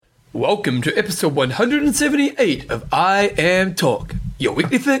Welcome to episode 178 of I Am Talk, your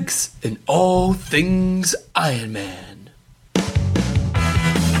weekly fix in all things Iron Man.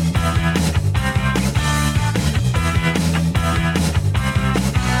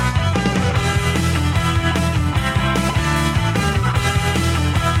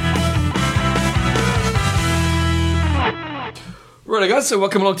 Right, guys, so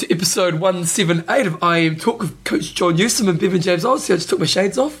welcome along to episode 178 of I Am Talk with Coach John Newsom and Bevan James Oz. I just took my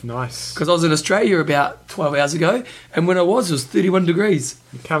shades off. Nice. Because I was in Australia about 12 hours ago, and when I was, it was 31 degrees.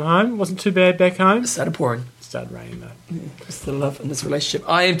 You come home, wasn't too bad back home. It started pouring. Started raining though. Yeah, just the love in this relationship.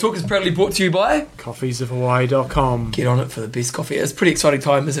 I Am Talk is proudly brought to you by Coffeesofhawaii.com. Get on it for the best coffee. It's a pretty exciting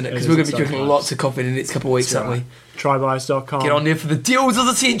time, isn't it? Because we're going to be drinking lots of coffee in the next couple of weeks, aren't we? Trybuys.com. Get on there for the deals of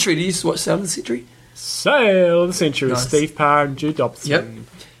the century. Do you used to watch Sound of the Century? Sale of the Century with Nice. Steve Parr and Jude Dobson. Yep.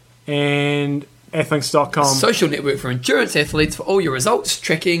 And Athlinks.com. Social network for endurance athletes for all your results,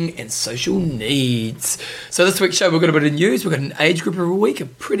 tracking, and social needs. So this week's show, we've got a bit of news. We've got an age group of the week, a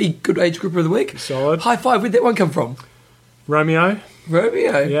pretty good age group of the week. Solid. High five, where'd that one come from? Romeo.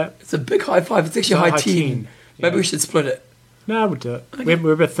 Yeah. It's a big high five. It's actually It's high a 10. high 10. Maybe Yeah. we should split it. No, we'll do it. Okay.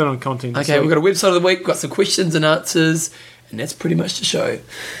 We're a bit thin on content. Okay, we've got a website of the week, we've got some questions and answers, and that's pretty much the show.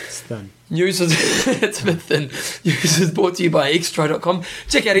 It's thin. News is it's a bit thin. News is brought to you by xtry.com.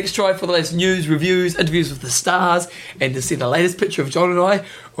 Check out xtry for the latest news, reviews, interviews with the stars, and to see the latest picture of John and I,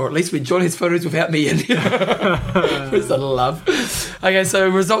 or at least when John has photos without me in. It's a love. Okay, so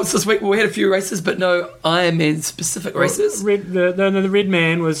results this week. Well, we had a few races, but no Ironman specific races. The red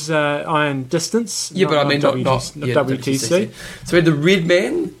man was iron distance. Yeah, but I mean not WTC. So we had the red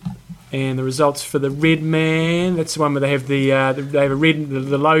man. And the results for the red man, that's the one where they have they have a red,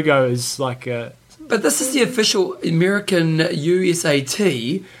 the logo is like a... But this is the official American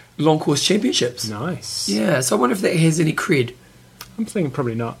USAT long course championships. Nice. Yeah, so I wonder if that has any cred. I'm thinking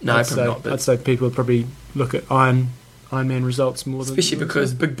probably not. No, probably not. But I'd say people would probably look at Ironman results more than... Especially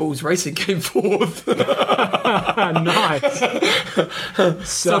because Big Balls Racing came fourth. Nice.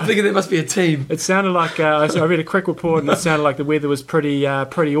 So I'm thinking there must be a team. It sounded like I read a quick report, and it sounded like the weather was pretty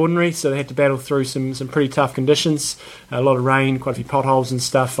ordinary. So they had to battle through some pretty tough conditions. A lot of rain, quite a few potholes and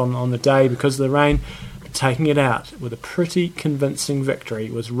stuff on the day because of the rain. But taking it out with a pretty convincing victory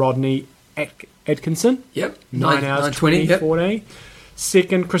was Rodney Atkinson. Yep. 9 hours 20, yep. 14.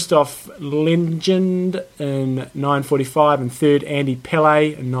 Second, Christoph Legend in 9:45, and third, Andy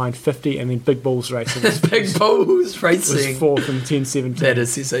Pele in 9:50, and then Big Balls Racing. Big Balls was Racing. fourth in 10:17. That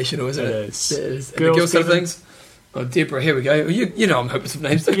is sensational, isn't it? It is. It is. And Girls the girls side of Kevin. things. Oh, Deborah, here we go. You know I'm hopeless with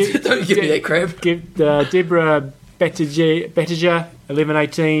names. Don't give me that crap. Give Deborah Battager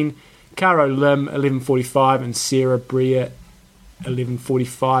 11:18, Caro Lim 11:45, and Sarah Brea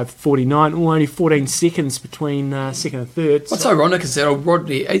 11:45.49. Only 14 seconds between second and third. What's ironic is that old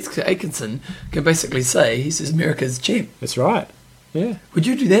Rodney Atkinson can basically say he's America's champ. That's right. Yeah. Would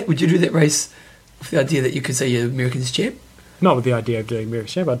you do that? Would you do that race with the idea that you could say you're America's champ? Not with the idea of doing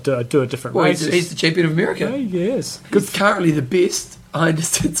America's champ. I'd do a different Well, race. he's the champion of America. Yeah, he is. He's currently the best iron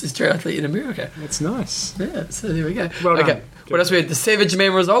distance triathlete in America. That's nice. Yeah, so there we go. Well done. Okay, what else we had? The Savage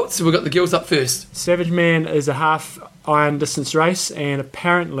Man results. So we've got the girls up first. Savage Man is a half iron distance race, and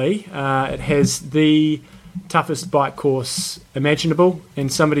apparently it has the toughest bike course imaginable.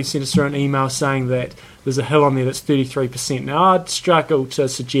 And somebody sent us through an email saying that there's a hill on there that's 33%. Now, I'd struggle to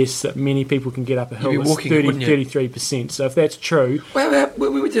suggest that many people can get up a hill You'd be that's walking it, wouldn't you? 33%. So if that's true... Well,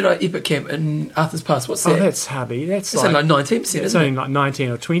 when we did our epic camp in Arthur's Pass, what's that? Oh, that's hubby. That's it's only like 19%, it's isn't only it? like 19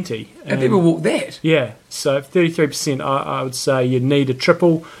 or 20. And people walk that. Yeah, so 33%, I would say you'd need a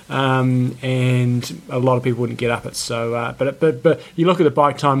triple, and a lot of people wouldn't get up it. So, but you look at the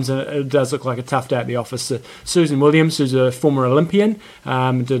bike times, and it does look like a tough day at the office. Susan Williams, who's a former Olympian,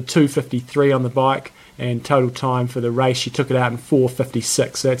 did 2:53 on the bike, and total time for the race, she took it out in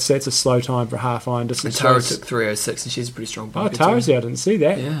 4:56. That's a slow time for a half iron And distance. Tara race. took 3:06, and she's a pretty strong Oh, biker Tara's too. there, I didn't see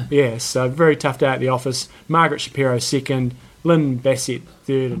that. Yeah. So very tough day at the office. Margaret Shapiro second, Lynn Bassett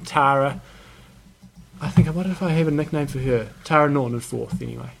third, and Tara, I wonder if I have a nickname for her. Tara Norton in fourth,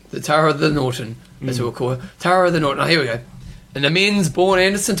 anyway. The Tara the Norton, that's what we'll call her. Tara the Norton. Oh, here we go. And the men's, Bourne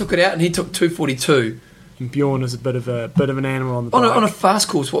Anderson took it out, and he took 2:42. And Bjorn is a bit of an animal on the bike. On a fast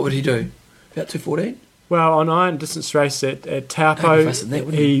course, what would he do? About 2:14? Well, on iron distance race at Taupo, That'd be faster than that,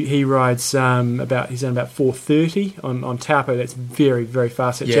 wouldn't he rides he's on about 4:30 on Taupo. That's very, very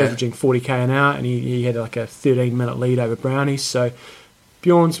fast. It's Yeah. averaging 40k an hour, and he had like a 13-minute lead over Brownies. So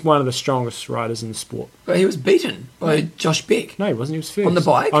Bjorn's one of the strongest riders in the sport. But he was beaten by Josh Beck. No, he wasn't. He was first On the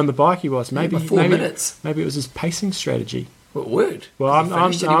bike? On the bike, he was. Maybe by 4 minutes. Maybe it was his pacing strategy. Well, it worked. Well, He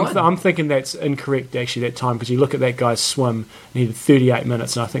finished and he won. I'm thinking that's incorrect, actually, that time, because you look at that guy's swim, and he did 38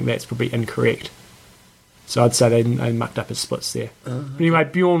 minutes, and I think that's probably incorrect. So I'd say they mucked up his splits there. But anyway,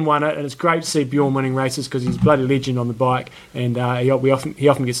 Bjorn won it, and it's great to see Bjorn winning races because he's a bloody legend on the bike, and he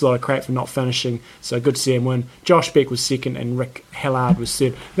often gets a lot of crap for not finishing, so good to see him win. Josh Beck was second, and Rick Hallard was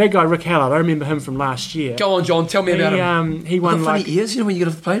third. That guy, Rick Hallard, I remember him from last year. Go on, John, tell me about him. He I've won got funny like... ears, when you get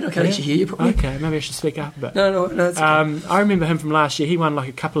off the plane. I can't actually hear you properly. Okay, maybe I should speak up a bit. No, it's okay. I remember him from last year. He won like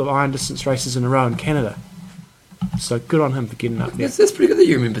a couple of iron distance races in a row in Canada. So good on him for getting up there. That's pretty good that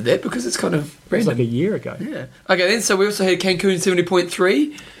you remember that because it's kind of It was random. like a year ago. Yeah. Okay, then, so we also had Cancun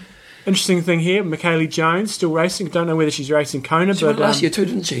 70.3. Interesting thing here, Michaela Jones still racing. Don't know whether she's racing Kona, She but won last year too,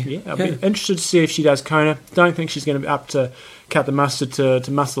 didn't she? yeah, I'll be interested to see if she does Kona. Don't think she's going to be up to cut the mustard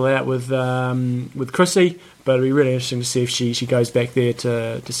to muscle out with Chrissy, but it'll be really interesting to see if she goes back there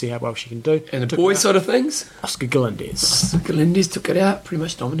to see how well she can do. And the boys side of things, Oscar Galindez. Galindez took it out, pretty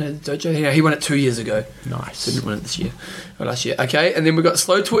much dominated the dojo. Yeah, he won it 2 years ago. Nice. So didn't win it this year. Or last year. Okay, and then we've got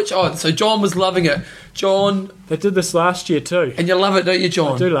Slow Twitch. Oh, so John was loving it. John, They did this last year too. and you love it, don't you,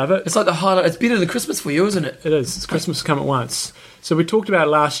 John? I do love it. It's like the highlight. It's better than Christmas for you, isn't it? It is. It's Christmas come at once. So we talked about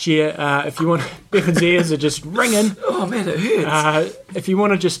it last year. If you want, Bevan's ears are just ringing. Oh, man, it hurts. If you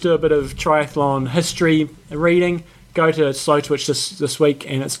want to just do a bit of triathlon history reading, go to Slow Twitch this week,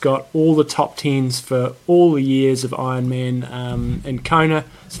 and it's got all the top 10s for all the years of Ironman in Kona.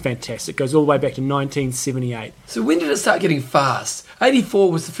 It's fantastic. It goes all the way back to 1978. So when did it start getting fast?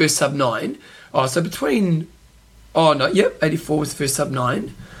 84 was the first sub-9. Oh, so between... Oh, no, yep, 84 was the first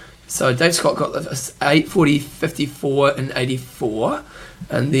sub-9. So Dave Scott got the 840, 54 and 84.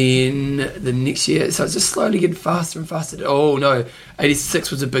 And then the next year... So it's just slowly getting faster and faster. Oh, no,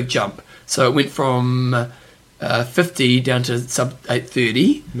 86 was a big jump. So it went from 50 down to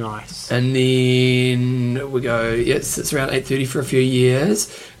sub-830. Nice. And then we go... Yeah, it sits around 830 for a few years.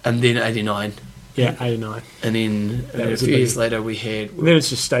 And then 89. Yeah, 89. And then That a was a few big- years later we had... And then it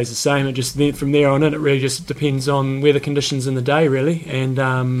just stays the same. It just then from there on in, it really just depends on weather conditions in the day, really. And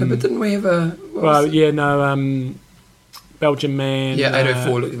but didn't we have a... what was it? Belgian man. Yeah,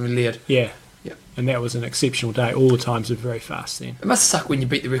 804 looking Laird. Yeah. Yeah. And that was an exceptional day. All the times were very fast then. It must suck when you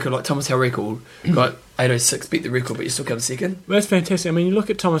beat the record, like Thomas Hellregal got 806, beat the record, but you still come second. Well, that's fantastic. I mean, you look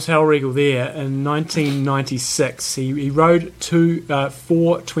at Thomas Hellregal there in 1996. He rode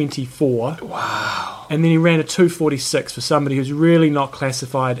 424. Wow. And then he ran a 246 for somebody who's really not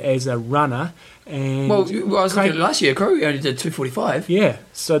classified as a runner. And Well, I was looking Craig- at last year, Crowe only did 245. yeah,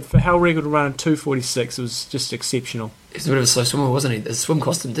 so for Hellregal to run a 246, it was just exceptional. He's a bit of a slow swimmer, wasn't he? The swim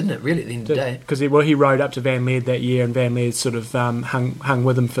cost him, didn't it, really, at the end of the day? Because he rode up to Van Leerd that year, and Van Leerd sort of hung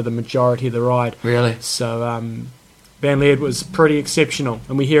with him for the majority of the ride. Really? So Van Leerd was pretty exceptional,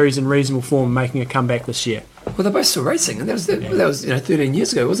 and we hear he's in reasonable form, making a comeback this year. Well, they're both still racing, and that was 13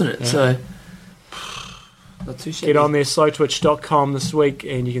 years ago, wasn't it? Yeah. So, not too shabby. Get on there, slowtwitch.com this week,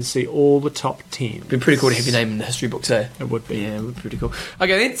 and you can see all the top 10. Been pretty cool to have your name in the history books, eh? It would be. Yeah, it would be pretty cool.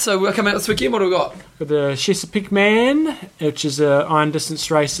 Okay, then, so we'll come out this weekend. What do we got? For the Chesapeake Man, which is an iron distance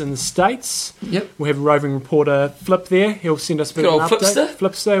race in the States. Yep. We'll have roving reporter Flip there. He'll send us a bit Good of an old update. Flipster.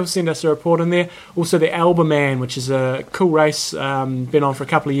 Flipster, he'll send us a report in there. Also the Alba Man, which is a cool race, been on for a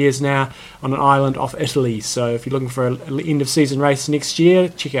couple of years now on an island off Italy. So if you're looking for an end of season race next year,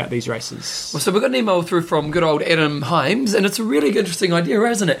 check out these races. Well, so we got an email through from good old Adam Himes, and it's a really interesting idea,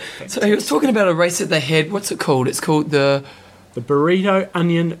 isn't it? So he was talking about a race that they had. What's it called? It's called the Burrito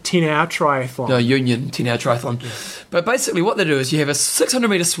Onion 10-hour triathlon. Union 10-hour triathlon. But basically what they do is you have a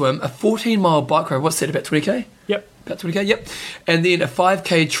 600-metre swim, a 14-mile bike ride, what's that, about 20k? Yep. About 20k, yep. And then a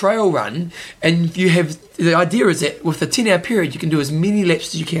 5k trail run, and you have... The idea is that with the 10-hour period, you can do as many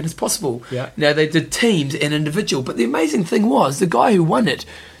laps as you can as possible. Yeah. Now, they did teams and individual, but the amazing thing was, the guy who won it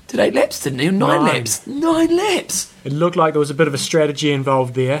did 8 laps, didn't he? 9 9. laps. 9 laps! It looked like there was a bit of a strategy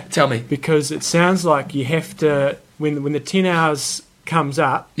involved there. Tell me. Because it sounds like you have to... When the 10 hours comes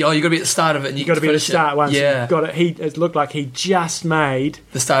up, Oh, you've got to be at the start of it, and you've got to be at the finish it. start once. Yeah. You've got it. It looked like he just made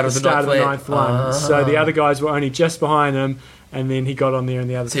The start of the ninth lap. ninth one. So the other guys were only just behind him, and then he got on there, and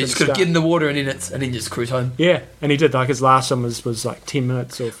the others So you couldn't just got to start. get in the water and then just cruise home. Yeah, and he did. Like his last one was like 10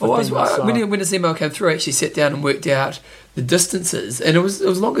 minutes or 15 minutes. When this email came through, I actually sat down and worked out the distances, and it was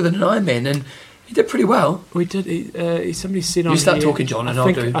longer than an Ironman, and he did pretty well. We did. Somebody said on You start here- talking, John, and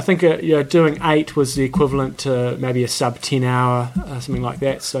I'll do. I think doing 8 was the equivalent to maybe a sub 10 hour, something like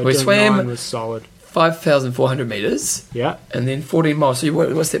that. So We doing swam- 9 was solid. 5,400 metres, Yeah, and then 14 miles. So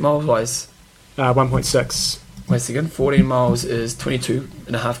what's that miles-wise? 1.6. Wait a second. 14 miles is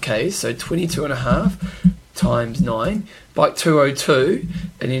 22.5 k's, so 22.5 times 9. Bike 202,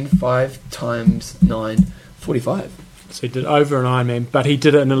 and then 5 times 9, 45. So he did over an Ironman, but he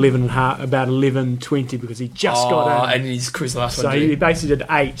did it in 11 and a half, about 11:20 because he just got in. And he's cruised the last So one. he basically did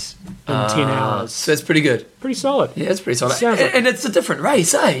 8 in 10 hours. So that's pretty good. Pretty solid. Yeah, it's pretty solid. Sounds like- And it's a different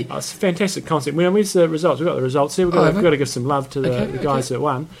race, eh? Oh, it's a fantastic concept. Where's the results? We've got the results here. We've got to give some love to the guys that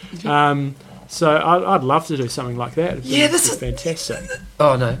won. So I'd love to do something like that. This is fantastic.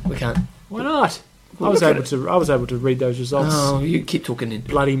 Oh, no, we can't. Why not? I Well, was look able to read those results. Oh, you keep talking then.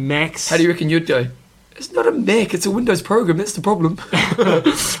 Bloody Max. How do you reckon you'd go? It's not a Mac, it's a Windows program, that's the problem.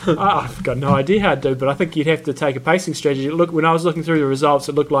 I've got no idea how to do, but I think you'd have to take a pacing strategy. Look, when I was looking through the results,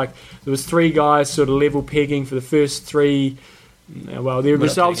 it looked like there was 3 guys sort of level pegging for the first 3. Well, the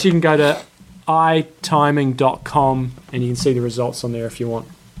results, you can go to itiming.com and you can see the results on there if you want.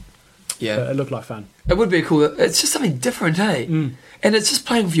 Yeah. It looked like fun. It would be cool. It's just something different, hey? Mm. And it's just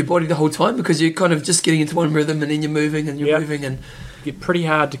playing with your body the whole time because you're kind of just getting into one rhythm and then you're moving and you're moving and... Get pretty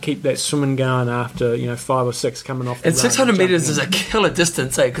hard to keep that swimming going after 5 or 6 coming off. And 600 metres is a killer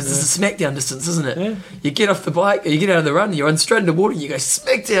distance, eh? Because it's a smackdown distance, isn't it? Yeah. You get off the bike, or you get out of the run, you're on straight in the water, and you go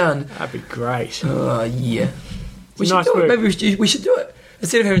smackdown. That'd be great. Oh yeah, we should nice do it. work. Maybe we should do it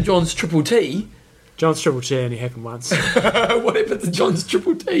instead of having John's triple T. John's triple T only happened once. What happened to John's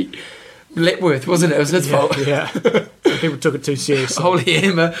triple T? Letworth, wasn't it? It was his fault. Yeah. Some people took it too seriously. Holy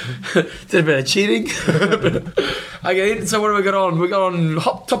Hammer did a bit of cheating. Okay, so what have we got on? We got on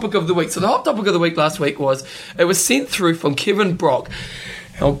hot topic of the week. So the hot topic of the week last week was it was sent through from Kevin Brock.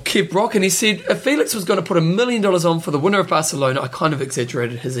 Kev Brock, and he said if Felix was going to put $1 million on for the winner of Barcelona, I kind of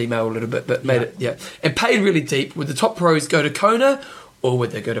exaggerated his email a little bit, but made it, and paid really deep. Would the top pros go to Kona or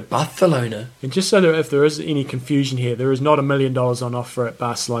would they go to Barcelona? And just so that if there is any confusion here, there is not $1 million on offer at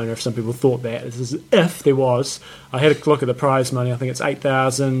Barcelona. If some people thought that, this is if there was. I had a look at the prize money. I think it's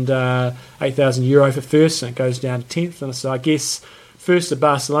 8,000 euro for first, and it goes down to 10th. And so I guess first at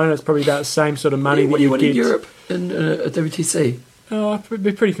Barcelona, it's probably about the same sort of money What that do you you want get in Europe and at WTC? Oh, it'd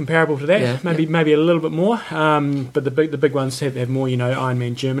be pretty comparable to that. Yeah, maybe a little bit more. But the big ones have more.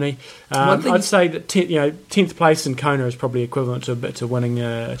 Ironman Germany. I'd say that 10th place in Kona is probably equivalent to winning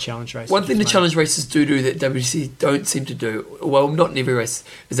a challenge race. One thing the challenge races do that WTC don't seem to do, well, not in every race,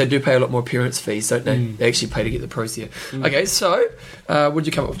 is they do pay a lot more appearance fees, don't they? They actually pay to get the pros here. Okay, so what did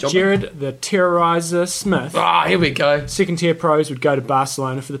you come up with, John? Jared the Terrorizer Smith. Here we go. Second tier pros would go to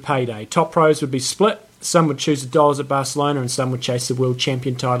Barcelona for the payday. Top pros would be split. Some would choose the dollars at Barcelona and some would chase the world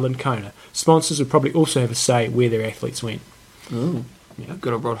champion title in Kona. Sponsors would probably also have a say where their athletes went. Oh, yeah.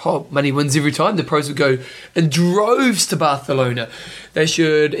 Good old Rod Hobb. Money wins every time. The pros would go in droves to Barcelona. They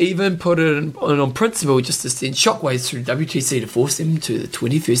should even put it on principle just to send shockwaves through WTC to force them to the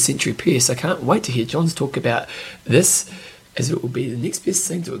 21st century pace. I can't wait to hear John's talk about this, as it will be the next best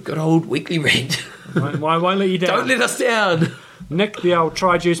thing to a good old weekly rant. I won't let you down. Don't let us down. Nick, the old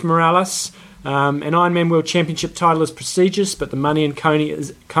Trijuice Morales. An Ironman World Championship title is prestigious, but the money in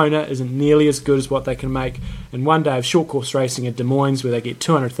Kona isn't nearly as good as what they can make in one day of short course racing at Des Moines, where they get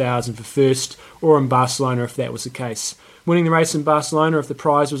 $200,000 for first, or in Barcelona if that was the case. Winning the race in Barcelona, if the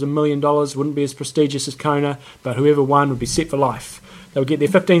prize was $1 million, wouldn't be as prestigious as Kona, but whoever won would be set for life. They would get their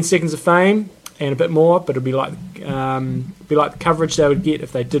 15 seconds of fame and a bit more, but it'd be like the coverage they would get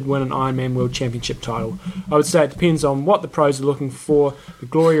if they did win an Ironman World Championship title. I would say it depends on what the pros are looking for, the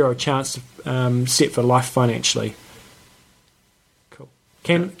glory or a chance to set for life financially. Cool.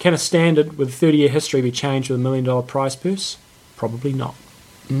 Can a standard with a 30-year history be changed with $1 million prize purse? Probably not.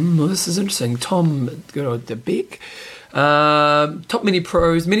 Well, this is interesting. Tom, good old DeBeck.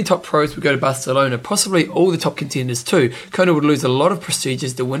 Many top pros would go to Barcelona, possibly all the top contenders too. Kona would lose a lot of prestige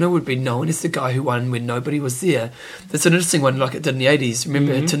as the winner would be known as the guy who won when nobody was there. That's an interesting one, like it did in the 80s.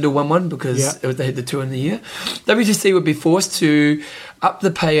 Remember Tyndall won one because they had the two in the year. WTC would be forced to up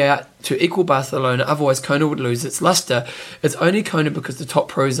the payout to equal Barcelona, otherwise Kona would lose its luster. It's only Kona because the top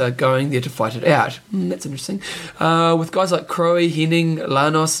pros are going there to fight it out. That's interesting. With guys like Crowe, Henning,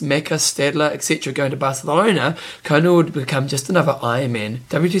 Lanos, Macca, Stadler, etc. going to Barcelona, Kona would become just another Ironman.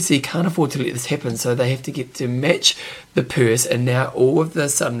 WTC can't afford to let this happen, so they have to get to match the purse, and now all of a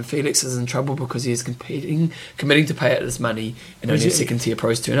sudden Felix is in trouble because he is committing to pay out his money, and only second tier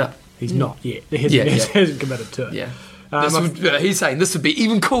pros turn up. He's not yet. He hasn't committed to it. Yeah. He's saying this would be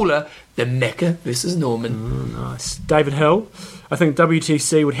even cooler than Macca versus Norman. Nice. David Hill. I think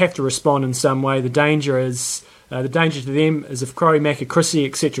WTC would have to respond in some way. The danger to them is if Crowe, Macca, Chrissy,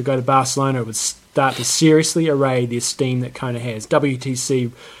 etc. go to Barcelona, it would start to seriously erode the esteem that Kona has.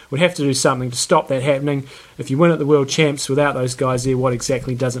 WTC would have to do something to stop that happening. If you win at the World Champs without those guys there, what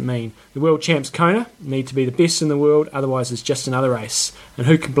exactly does it mean? The World Champs Kona need to be the best in the world, otherwise it's just another race. And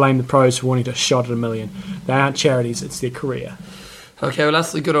who can blame the pros for wanting to shot at $1 million? They aren't charities, it's their career. Okay, well,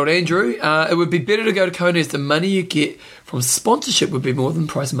 lastly, good old Andrew. It would be better to go to Kona as the money you get from sponsorship would be more than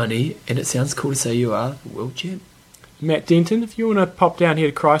prize money, and it sounds cool to say you are the world champ. Matt Denton, if you want to pop down here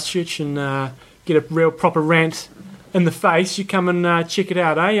to Christchurch and get a real proper rant in the face, you come and check it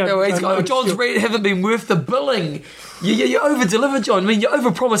out, eh? John's rant haven't been worth the billing. You over-deliver, John. I mean, you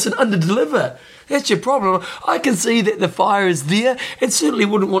over-promise and under-deliver. That's your problem. I can see that the fire is there and certainly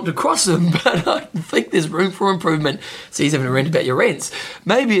wouldn't want to cross him, but I think there's room for improvement. So he's having a rant about your rants.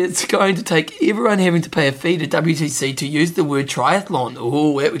 Maybe it's going to take everyone having to pay a fee to WTC to use the word triathlon.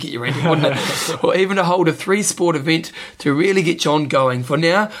 Oh, that would get you ranting, wouldn't it? Or even to hold a 3-sport event to really get John going. For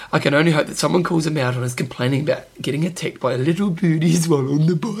now, I can only hope that someone calls him out on his complaining about getting attacked by little birdies while on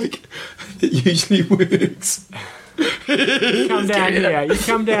the bike. That usually works. You come down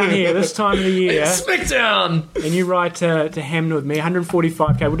here this time of the year. Smackdown! And you ride to Hamner with me,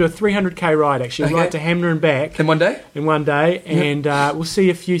 145k. We'll do a 300k ride, actually. We'll ride to Hamner and back. In one day? And we'll see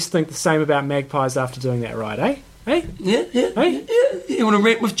if you think the same about Magpies after doing that ride, eh? Hey? Yeah. Hey? Yeah. You want to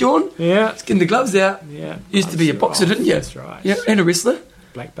rant with John? Yeah. Let's get the gloves out. Yeah. Used to be a boxer, didn't you? That's right. Yeah, and a wrestler.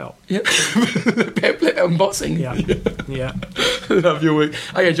 Black belt. Yep. Black belt in boxing. Yeah. Love your work.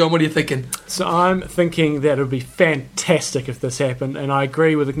 Okay, John, what are you thinking? So I'm thinking that it would be fantastic if this happened, and I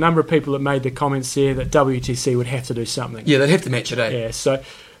agree with a number of people that made the comments there that WTC would have to do something. Yeah, they'd have to match it, eh? Yeah, so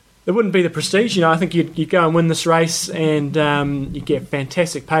it wouldn't be the prestige. I think you'd go and win this race and you get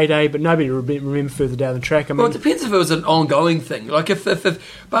fantastic payday, but nobody would remember further down the track. I mean, well, it depends if it was an ongoing thing. Like if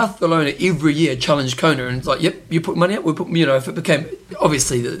Barcelona every year challenged Kona and it's like, yep, you put money up, we put, if it became,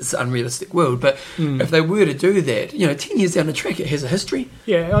 obviously it's an unrealistic world, but if they were to do that, 10 years down the track, it has a history.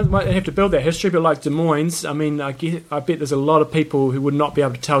 Yeah, I might have to build that history, but like Des Moines, I mean, I bet there's a lot of people who would not be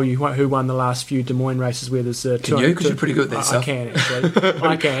able to tell you who won the last few Des Moines races where there's... Can you? Because you're pretty good at that stuff. I can, actually.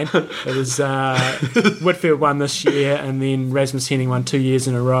 I can. It was Whitfield won this year, and then Rasmus Henning won 2 years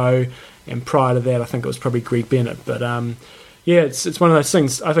in a row, and prior to that I think it was probably Greg Bennett. But it's one of those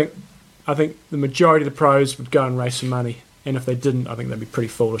things. I think the majority of the pros would go and race for money, and if they didn't, I think they'd be pretty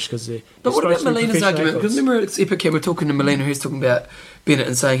foolish because they're... But what about Molina's argument? Because remember it's Epic we're talking to Molina, who's talking about Bennett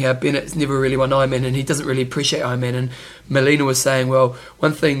and saying how Bennett's never really won Ironman and he doesn't really appreciate Ironman, and Molina was saying, well,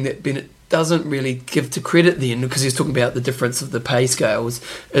 one thing that Bennett doesn't really give to credit then, because he's talking about the difference of the pay scales,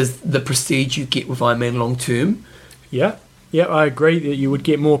 is the prestige you get with Ironman long term. Yeah, I agree that you would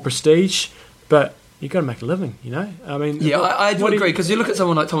get more prestige, but you've got to make a living, I mean... Yeah, I do agree, because you look at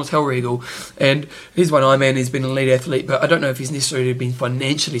someone like Thomas Hellriegel, and he's won Ironman, he's been an elite athlete, but I don't know if he's necessarily been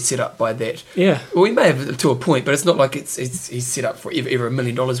financially set up by that. Yeah. Well, he may have to a point, but it's not like he's set up for ever $1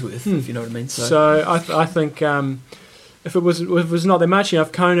 million worth, if you know what I mean. So I think... If it was not that much,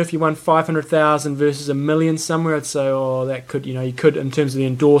 if Kona, if you won 500,000 versus $1 million somewhere, I'd say, that could, you could, in terms of the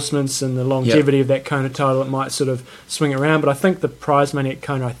endorsements and the longevity of that Kona title, it might sort of swing around. But I think the prize money at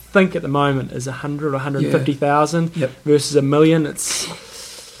Kona, at the moment, is 100 or 150,000 versus $1 million.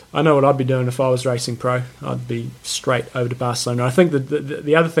 I know what I'd be doing if I was racing pro. I'd be straight over to Barcelona. I think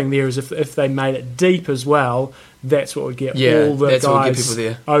the other thing there is if they made it deep as well, that's what would get all the guys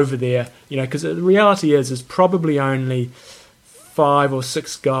over there. Because the reality is probably only 5 or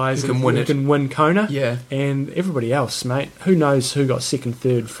 6 guys who can win Kona. Yeah. And everybody else, mate, who knows who got 2nd,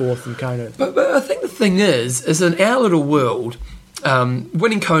 3rd, 4th in Kona. But I think the thing is in our little world,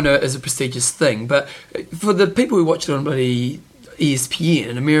 winning Kona is a prestigious thing, but for the people who watch it on bloody ESPN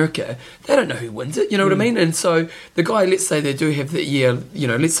in America, they don't know who wins it, you know what I mean? And so the guy, let's say they do have the year,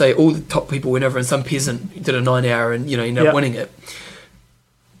 let's say all the top people went over and some peasant did a 9-hour and, ended up winning it.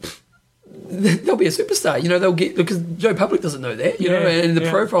 They'll be a superstar, they'll get, because Joe Public doesn't know that, and the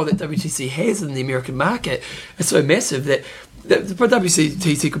profile that WTC has in the American market is so massive that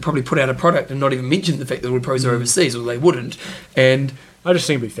WTC could probably put out a product and not even mention the fact that all the pros are overseas, or they wouldn't. And I just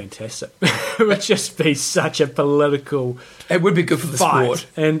think it'd be fantastic. It would just be such a political... It would be good for the sport.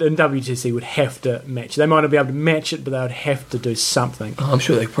 And WTC would have to match. They might not be able to match it, but they would have to do something. Oh, I'm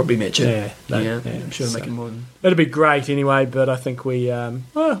sure they could probably match it. Yeah, I'm sure they're making more than... It'd be great anyway, but I think we...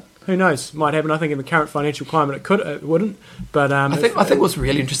 who knows? Might happen. I think in the current financial climate it wouldn't. But I think what's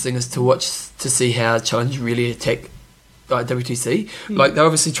really interesting is to see how Challenge really attack WTC. Like, they're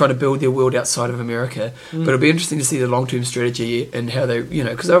obviously trying to build their world outside of America, but it'll be interesting to see the long-term strategy and how they,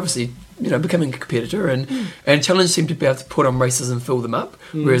 because they're obviously, becoming a competitor, and Challenge seem to be able to put on races and fill them up,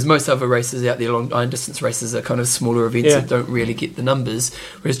 whereas most other races out there, long iron distance races, are kind of smaller events that don't really get the numbers,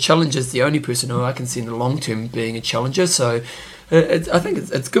 whereas Challenge is the only person who I can see in the long term being a challenger, so I think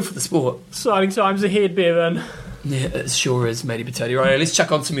it's good for the sport. Exciting times ahead, Bevan. Yeah, it sure is, matey potato. Right, let's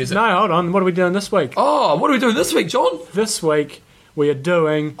chuck on some music. No, hold on. What are we doing this week? Oh, what are we doing this week, John? This week we are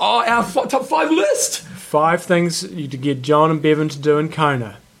doing... our top 5 list. 5 things you to get John and Bevan to do in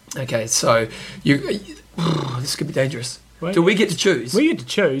Kona. Okay, so this could be dangerous. Wait. Do we get to choose? We get to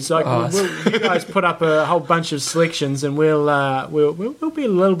choose. Like you guys put up a whole bunch of selections, and we'll be a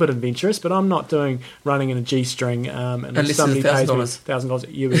little bit adventurous. But I'm not running in a G-string unless somebody pays me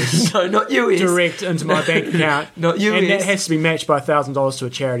 $1,000 US. No, not US. Direct into my bank account. Not US. And that has to be matched by $1,000 to a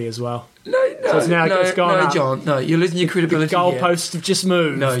charity as well. No, So it's gone up. John. No, you're losing your credibility. The goalposts have just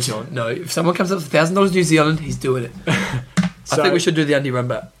moved. No, John. No. If someone comes up with $1,000 New Zealand, he's doing it. I think we should do the undie run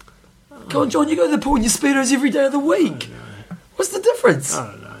back. Come on, John. You go to the pool in your speedos every day of the week. What's the difference? I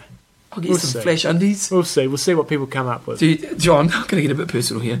don't know. I'll get you some flash undies. We'll see. We'll see what people come up with. John, I'm going to get a bit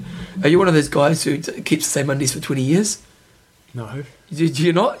personal here. Are you one of those guys who keeps the same undies for 20 years? No. Do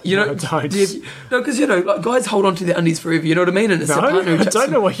you not? You No, know, I don't. No, because, like, guys hold on to their undies forever, you know what I mean? And it's No, their partner who I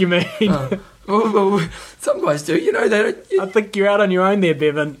don't know what you mean. Well, some guys do, they don't... I think you're out on your own there,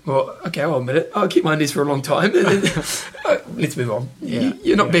 Bevan. Well, okay, I'll admit it. I'll keep my undies for a long time. Let's move on.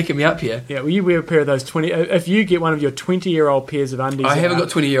 You're not backing me up here. Yeah, well, you wear a pair of those 20... If you get one of your 20-year-old pairs of undies... I haven't got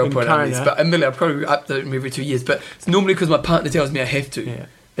 20-year-old pair of undies, but admittedly, I'll probably up them every 2 years. But it's normally because my partner tells me I have to. Yeah.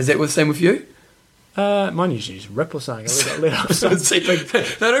 Is that the same with you? Mine usually just rip or something. Let off something. They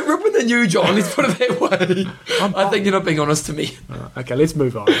don't rip with the new John, let's put it that way. I think you're not being honest to me. Okay, let's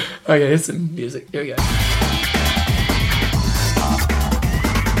move on. Okay, here's some music. Here we go.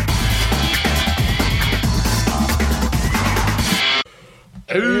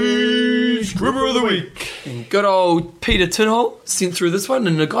 Age Gribber of the Week. And good old Peter Tinhole sent through this one,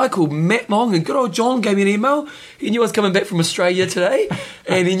 and a guy called Matt Long, and good old John gave me an email. He knew I was coming back from Australia today,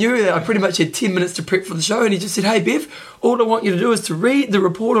 and he knew that I pretty much had 10 minutes to prep for the show, and he just said, "Hey Bev, all I want you to do is to read the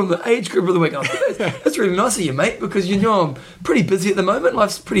report on the Age Gribber of the Week." And I thought, that's really nice of you, mate, because you know I'm pretty busy at the moment,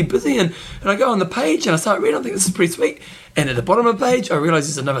 life's pretty busy, and I go on the page and I start reading, I think this is pretty sweet, and at the bottom of the page I realise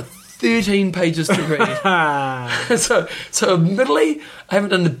there's another 13 pages to read. so admittedly, I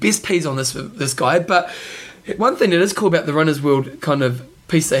haven't done the best piece on this guy, but one thing that is cool about the Runner's World kind of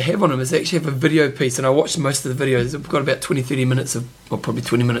piece they have on him is they actually have a video piece, and I watched most of the videos. I've got about 20-30 minutes of, or probably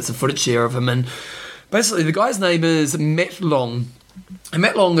 20 minutes of footage here of him, and basically the guy's name is Matt Long. And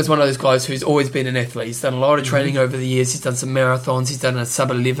Matt Long is one of those guys who's always been an athlete. He's done a lot of training over the years. He's done some marathons. He's done a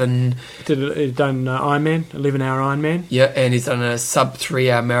sub-11. He's done Ironman, 11-hour Ironman. Yeah, and he's done a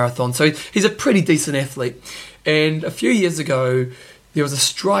sub-3-hour marathon. So he's a pretty decent athlete. And a few years ago, there was a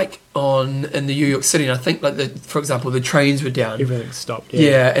strike in the New York City, and I think, for example, the trains were down. Everything stopped.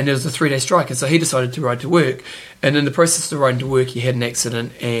 Yeah, and there was a 3-day strike, and so he decided to ride to work. And in the process of riding to work, he had an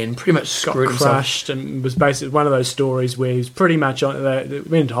accident and pretty much screwed himself. Got crushed, and was basically one of those stories where he was pretty much on. They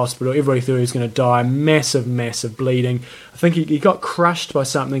went into hospital. Everybody thought he was going to die. Massive bleeding. I think he got crushed by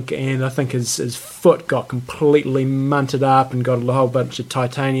something, and I think his foot got completely munted up and got a whole bunch of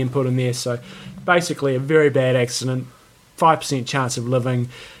titanium put in there. So basically, a very bad accident. 5% chance of living,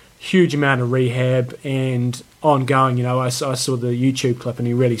 huge amount of rehab, and ongoing. I saw the YouTube clip, and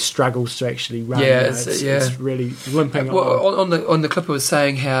he really struggles to actually run. Yeah, it's really limping. On the clip, it was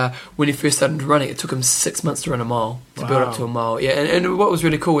saying how when he first started running, it took him 6 months to run a mile, to build up to a mile. Yeah, and what was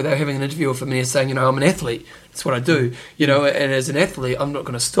really cool, they were having an interview with him, and he was saying, I'm an athlete. That's what I do, and as an athlete, I'm not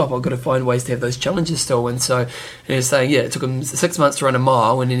going to stop. I've got to find ways to have those challenges still. And so, he was saying, it took him 6 months to run a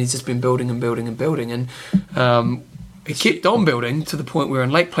mile, and then he's just been building, and he kept on building to the point where in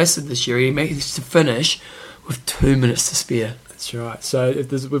Lake Placid this year, he managed to finish with 2 minutes to spare. That's right. So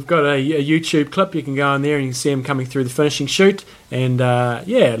we've got a YouTube clip. You can go on there and you can see him coming through the finishing chute. And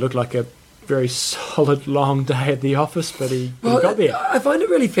it looked like a very solid, long day at the office, but he got there. I find it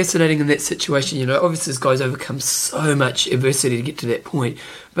really fascinating in that situation. Obviously this guy's overcome so much adversity to get to that point,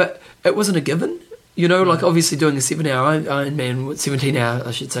 but it wasn't a given. Like obviously doing a 7-hour Ironman, 17-hour,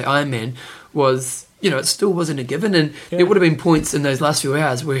 I should say, Ironman was... it still wasn't a given, and there would have been points in those last few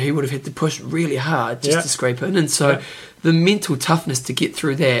hours where he would have had to push really hard just to scrape in, and so the mental toughness to get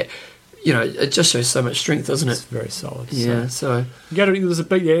through that, it just shows so much strength, doesn't it? It's very solid. Yeah, so... There's a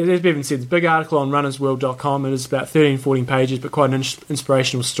big, as Bevan said, there's a big article on runnersworld.com. It is about 13-14 pages, but quite an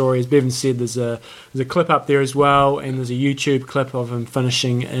inspirational story. As Bevan said, there's a clip up there as well, and there's a YouTube clip of him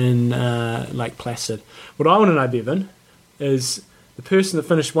finishing in Lake Placid. What I want to know, Bevan, is... the person that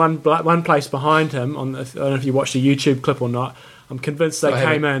finished one place behind him, I don't know if you watched a YouTube clip or not, I'm convinced they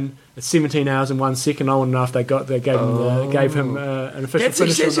came in at 17 hours and 1 second. I want to know if they gave him an official finish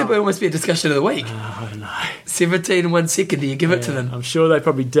or not. That should almost be a discussion of the week. I don't know. 17 and 1 second, do you give it to them? I'm sure they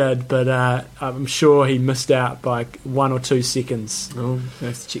probably did, but I'm sure he missed out by 1 or 2 seconds. Oh, I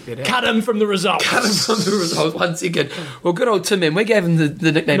have to check that out. Cut him from the results. 1 second. Well, good old Tim, man. We gave him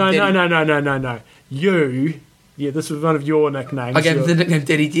the nickname. No. You Yeah, this was one of your nicknames. I gave him the nickname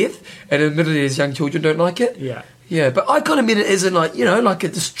Daddy Death, and admittedly his young children don't like it. Yeah. Yeah, but I kind of meant it as in like, like a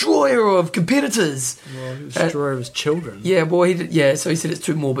destroyer of competitors. Well, he was the destroyer of his children. Yeah, well, he did, yeah, so he said it's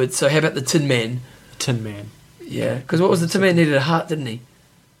too morbid. So how about the Tin Man? Tin Man. Yeah, because what was the Tin Man needed a heart, didn't he?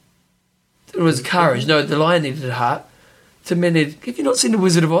 It was courage. No, the lion needed a heart. Tin Man needed... Have you not seen The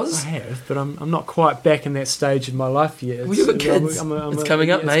Wizard of Oz? I have, but I'm not quite back in that stage of my life yet. Well, you've got kids. It's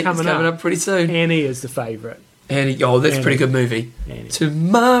coming up, mate. It's coming up pretty soon. Annie is the favourite. Annie, that's a pretty good movie. Annie.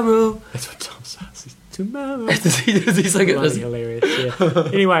 Tomorrow. That's what Tom says. Tomorrow. does he sing it? Bloody hilarious, yeah.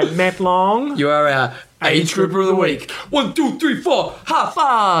 Anyway, Matt Long. You are our Age Grouper of the Week. 1, 2, 3, 4. High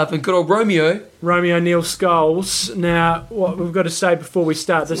five. And good old Romeo Neil Scholes. Now, what we've got to say before we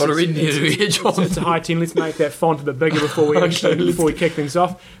start this, it's a high 10. Let's make that font a bit bigger before we kick things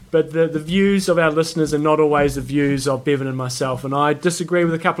off. But the views of our listeners are not always the views of Bevan and myself, and I disagree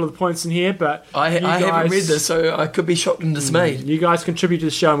with a couple of the points in here. But I haven't read this, so I could be shocked and dismayed. You guys contribute to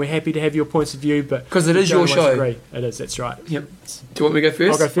the show, and we're happy to have your points of view. But because it is your show, agree. It is. That's right. Yep. Do you want me to go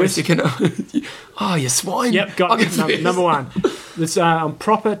first? I'll go first. Oh, you swine! Yep. Got number one. It's on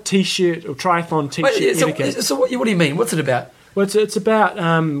proper t-shirt or triathlon t-shirt etiquette. So what do you mean? What's it about? Well, it's about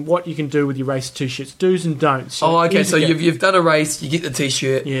what you can do with your race t-shirts, do's and don'ts. So okay, so you've done a race, you get the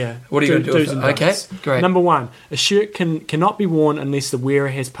t-shirt. Yeah. What are you going to do with it? Okay, great. Number one, a shirt cannot be worn unless the wearer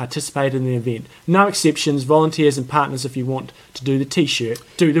has participated in the event. No exceptions, volunteers and partners if you want to do the t-shirt,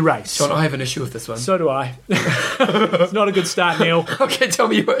 do the race. John, I have an issue with this one. So do I. It's not a good start, Neil. Okay, tell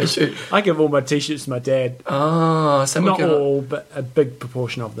me your issue. I give all my t-shirts to my dad. Oh, so not all, but a big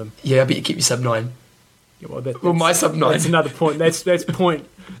proportion of them. Yeah, I bet you keep your sub 9. Yeah, well, my sub 9. That's another point. That's point.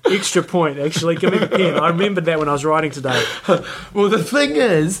 Extra point, actually. Give me the pen. I remembered that when I was writing today. Well, the thing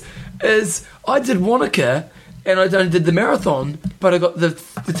is I did Wanaka and I did the marathon, but I got the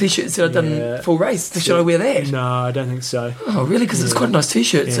t-shirt that said I'd done full race. Should I wear that? No, I don't think so. Oh, really? Because it's quite a nice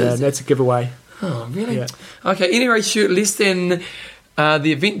t-shirt. Yeah, that's a giveaway. Oh, really? Yeah. Okay, any race shirt less than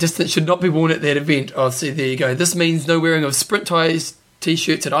the event distance should not be worn at that event. Oh, see, there you go. This means no wearing of sprint ties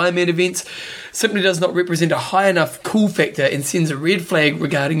t-shirts at Ironman events. Simply does not represent a high enough cool factor and sends a red flag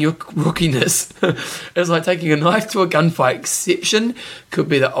regarding your rookiness. It's like taking a knife to a gunfight. Exception could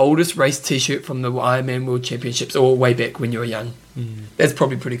be the oldest race t-shirt from the Ironman World Championships or way back when you were young. That's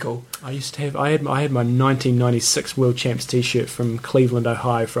probably pretty cool. I had my 1996 World Champs t-shirt from Cleveland,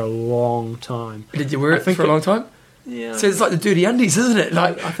 Ohio for a long time. Did you wear it for a long time? Yeah. So it's like the dirty undies, isn't it?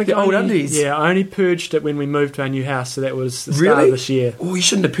 Like I think the old undies. Yeah, I only purged it when we moved to our new house, so that was the start of this year. Oh, you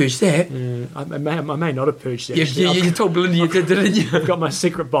shouldn't have purged that. Yeah, I may not have purged that. You told Belinda you did, didn't you? I've got my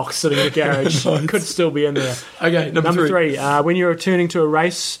secret box sitting in the garage. Nice. Could still be in there. Okay, number three. When you're returning to a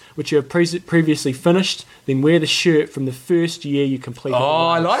race which you have previously finished, then wear the shirt from the first year you completed. Oh,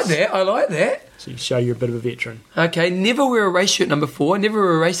 I like that. So you show you're a bit of a veteran. Okay, never wear a race shirt. Number 4, never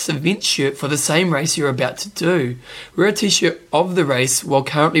wear a race event shirt for the same race you're about to do. Wear a t-shirt of the race while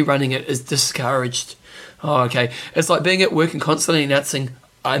currently running it is discouraged. Oh, okay. It's like being at work and constantly announcing,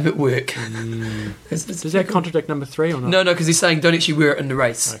 I'm at work. Does that contradict number 3 or not? No, because he's saying don't actually wear it in the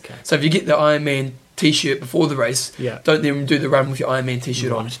race. Okay. So if you get the Ironman t-shirt before the race, don't then do the run with your Ironman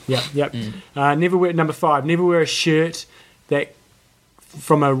t-shirt on. Yep. Never wear number 5. Never wear a shirt that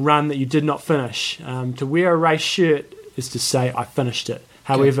from a run that you did not finish. To wear a race shirt is to say I finished it.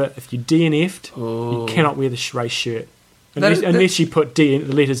 However, if you DNF'd, you cannot wear the race shirt unless you put the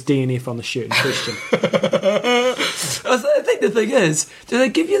letters DNF on the shirt in question. I think the thing is, do they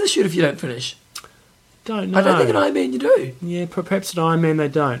give you the shirt if you don't finish? Don't know. I don't think at Ironman you do. Yeah, perhaps at Ironman they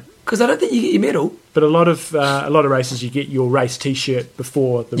don't. Because I don't think you get your medal. But a lot of races you get your race T-shirt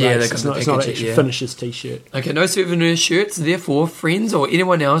before the race. It's not actually finishes T-shirt. Okay, no souvenir shirts. Therefore, friends or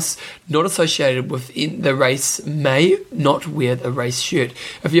anyone else not associated with the race may not wear the race shirt.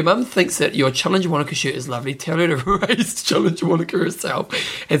 If your mum thinks that your Challenger Wanaka shirt is lovely, tell her to race Challenger Wanaka herself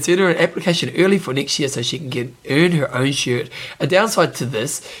and send her an application early for next year so she can earn her own shirt. A downside to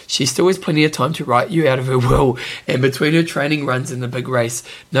this, she still has plenty of time to write you out of her will and between her training runs in the big race.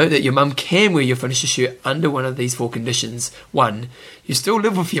 Note that your mum can wear your finisher shirt under one of these 4 conditions. 1, you still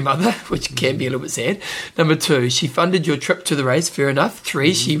live with your mother, which can be a little bit sad. Number 2, she funded your trip to the race, fair enough.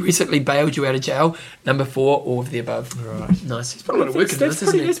 3, she recently bailed you out of jail. Number 4, all of the above. Right. Nice. He's put a lot of work into this,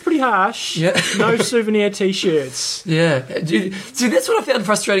 isn't he? That's pretty harsh. Yeah. No souvenir T-shirts. Yeah. See, that's what I found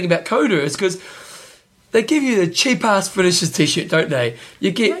frustrating about Coda is because they give you the cheap-ass finishers T-shirt, don't they?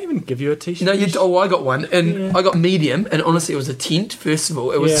 They don't even give you a T-shirt. No, I got one, and I got medium, and honestly, it was a tent, first of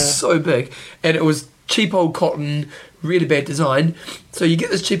all. It was so big, and it was cheap old cotton, really bad design. So you get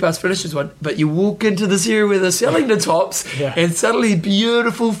this cheap ass finishes one, but you walk into this area where they're selling the tops, and suddenly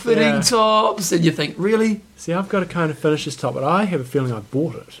beautiful fitting tops, and you think, really? See, I've got a kind of finishes top, but I have a feeling I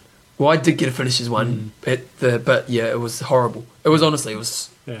bought it. Well, I did get a finishes one but yeah, it was horrible. It was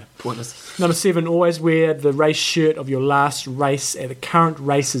pointless. Number 7, always wear the race shirt of your last race at the current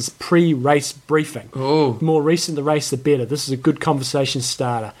race's pre-race briefing. Oh. The more recent the race, the better. This is a good conversation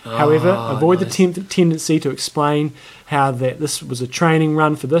starter. However, avoid the tendency to explain how that this was a training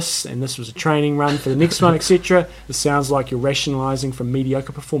run for this and this was a training run for the next one, etc. It sounds like you're rationalising from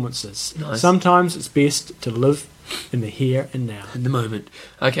mediocre performances. Nice. Sometimes it's best to live in the here and now. In the moment.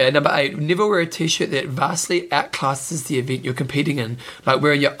 Okay, number 8. Never wear a t-shirt that vastly outclasses the event you're competing in. Like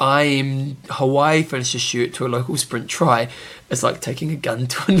wearing your IM Hawaii finisher shirt to a local sprint try. It's like taking a gun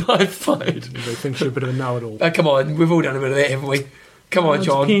to a knife fight. Everybody thinks you're a bit of a know-it-all. Oh, come on, we've all done a bit of that, haven't we? Come on,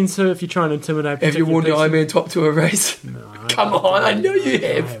 John. It depends if you're trying to intimidate. Have you worn the Ironman top to a race? No. Come on, I know you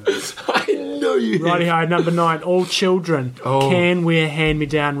have. I know you have. Righty-ho, number 9. All children can wear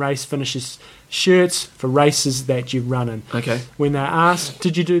hand-me-down race finishes shirts for races that you've run in. Okay. When they're asked,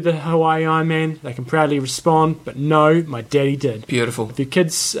 did you do the Hawaii Ironman? They can proudly respond, but no, my daddy did. Beautiful. If your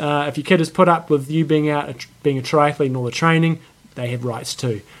kid has put up with you being a triathlete and all the training, they have rights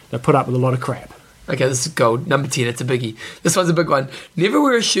too. They put up with a lot of crap. Okay, this is gold. Number 10, it's a biggie. This one's a big one. Never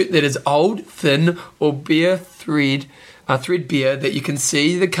wear a shirt that is old, thin, or threadbare that you can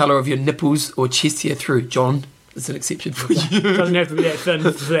see the colour of your nipples or chest hair through. John, it's an exception for you. It doesn't have to be that thin for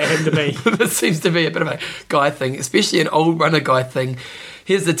that happen to me. This seems to be a bit of a guy thing, especially an old runner guy thing.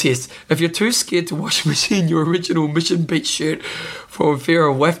 Here's the test. If you're too scared to wash machine your original Mission Beach shirt for fear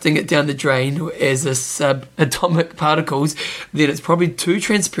of wafting it down the drain as a subatomic particles, then it's probably too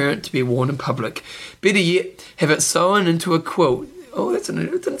transparent to be worn in public. Better yet, have it sewn into a quilt. Oh,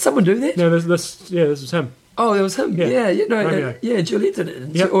 didn't someone do that? No, this was him. Oh, that was him. Yeah, Juliet did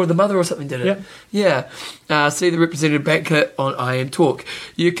it, or the mother or something did it. Yeah. See the representative backlit on IM Talk.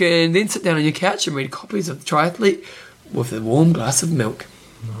 You can then sit down on your couch and read copies of the Triathlete with a warm glass of milk.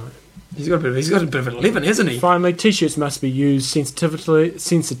 Right. He's got a bit of an 11, hasn't he? Finally, t-shirts must be used sensitively.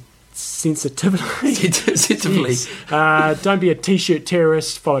 Don't be a t-shirt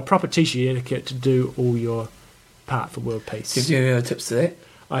terrorist. Follow proper t-shirt etiquette to do all your part for world peace. Do you have any tips to that?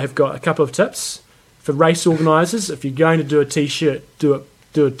 I have got a couple of tips for race organisers. If you're going to do a t-shirt, do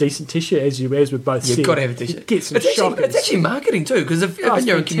a decent t-shirt, as we've both said. You've got to have a t-shirt. Get some shockers. It's actually marketing too, because if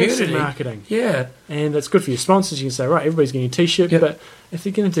you're in community, marketing. Yeah, and it's good for your sponsors. You can say, right, everybody's getting a t-shirt, but if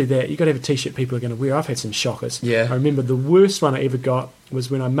you're going to do that, you've got to have a t-shirt people are going to wear. I've had some shockers. Yeah. I remember the worst one I ever got was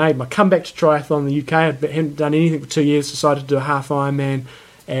when I made my comeback to triathlon in the UK. I hadn't done anything for 2 years, decided to do a half Ironman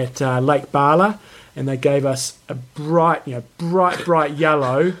at Lake Bala, and they gave us a bright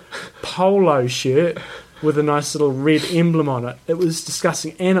yellow polo shirt with a nice little red emblem on it. It was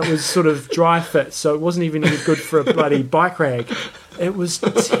disgusting, and it was sort of dry fit, so it wasn't even any good for a bloody bike rag. It was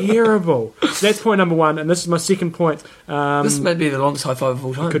terrible. So that's point number 1, and this is my second point. This may be the longest high five of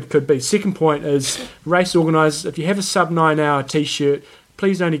all time. Could be. Second point is race organisers. If you have a sub 9 hour t-shirt,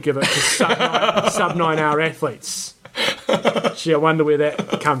 please only give it to sub 9 hour athletes. Gee, I wonder where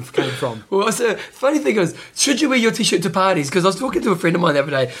that came from. Well, the funny thing is, should you wear your t-shirt to parties? Because I was talking to a friend of mine the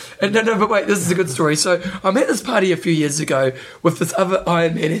other day, and but wait, this is a good story. So I'm at this party a few years ago with this other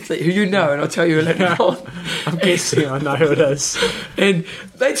Ironman athlete who you know, and I'll tell you later on. I'm guessing I know who it is. And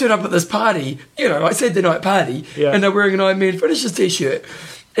they turn up at this party, like Saturday night party, and they're wearing an Ironman finishers t-shirt.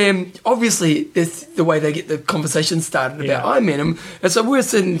 Obviously, it's the way they get the conversation started about Ironman. And so we're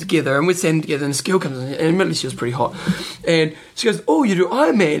sitting together, and this girl comes in, and admittedly she was pretty hot. And she goes, "Oh, you do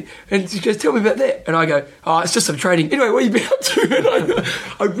Ironman?" And she goes, "Tell me about that." And I go, "Oh, it's just some training." Anyway, what have you been up to? And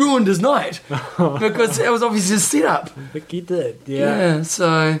I ruined his night because it was obviously his setup. I think you did, Yeah,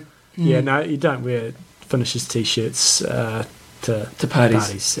 so... Yeah, no, you don't wear finishers t-shirts to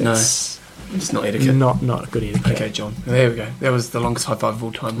parties. No. It's not etiquette. Not good etiquette. Okay, John. There we go. That was the longest high five of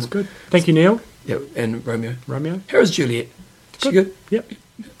all time. It was good. Thank you, Neil. Yeah, and Romeo. How is Juliet? She good? Yep.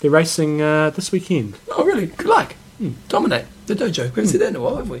 They're racing this weekend. Oh, really? Good luck. Dominate the dojo. We haven't said that in a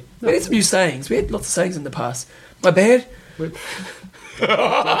while, have we? No. We had some new sayings. We had lots of sayings in the past. My bad. I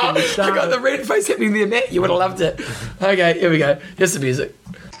got the red face happening there, Matt. You would have loved it. Okay, here we go. Here's the music.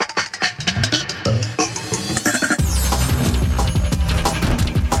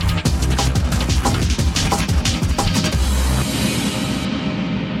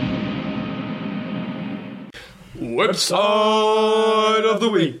 Website of the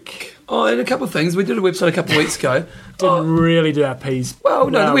week. Oh, and a couple of things. We did a website a couple of weeks ago. Didn't really do our P's. Well,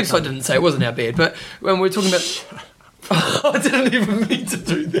 no, the website didn't say it wasn't our bad, but when we were talking about... I didn't even mean to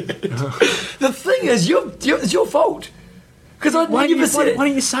do that. The thing is, it's your fault. Because I Why never said it.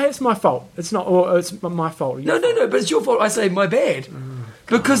 don't you say it's my fault? It's not, or it's my fault. No, but it's your fault. I say my bad.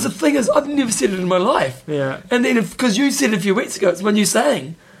 Because the thing is, I've never said it in my life. Yeah. And then, because you said it a few weeks ago, it's when you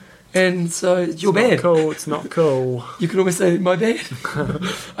sang. And so it's your bad. It's not cool. You can always say my bad.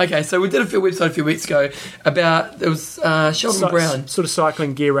 Okay, so we did a website a few weeks ago about, it was Sheldon Brown. Sort of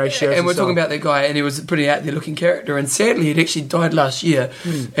cycling gear ratios. And we're talking about that guy, and he was a pretty out there looking character. And sadly, he'd actually died last year.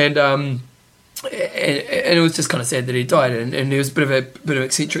 And it was just kind of sad that he died, and he was a bit of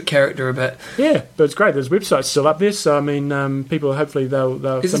eccentric character, but yeah, but it's great. There's website's still up there, so I mean, people hopefully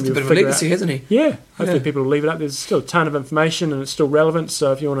they'll he's just a bit of a legacy, hasn't he? Yeah, hopefully people will leave it up. There's still a ton of information, and it's still relevant.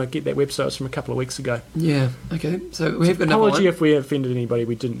 So if you want to get that website, it's from a couple of weeks ago. Yeah. Okay. So we have got another apology one. if we offended anybody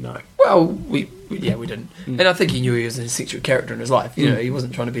we didn't know. Well, we didn't, and I think he knew he was an eccentric character in his life. You know, he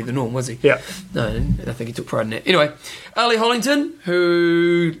wasn't trying to be the norm, was he? Yeah. No, and I think he took pride in it. Anyway, Ali Hollington,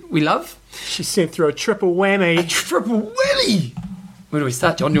 who we love. She sent through a triple whammy. Triple whammy! Where do we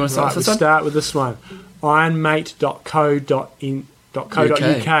start, John? Do you want to start with this one? Start with this one.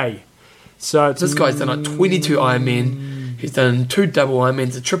 Ironmate.co.uk. So it's this guy's done like 22 Ironman. He's done 2 double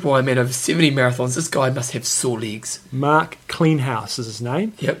Ironmans, a triple Ironman, over 70 marathons. This guy must have sore legs. Mark Cleanhouse is his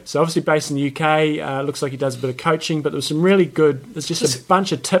name. Yep. So obviously based in the UK, looks like he does a bit of coaching, but there was some really good, there's just a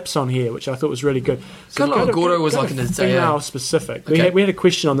bunch of tips on here, which I thought was really good. So kind of like what Gordo was like in his day. Female specific. Okay. We had a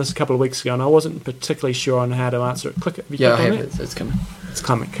question on this a couple of weeks ago, and I wasn't particularly sure on how to answer it. Click it. Yeah, I have it. It's coming. It's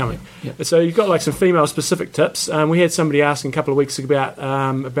coming. Yep. So you've got like some female specific tips. We had somebody asking a couple of weeks ago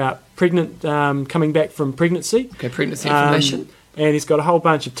about pregnant, coming back from pregnancy. Okay, pregnancy information. And he's got a whole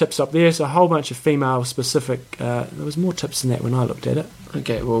bunch of tips up there, so a whole bunch of female specific. There was more tips than that when I looked at it.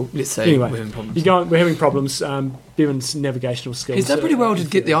 Okay, well, let's say anyway, we're having problems. We're having problems. Bevan's navigational skills. He's done pretty well to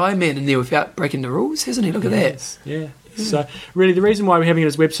get the Ironman in there without breaking the rules, hasn't he? Look at that. Yeah. So really the reason why we're having it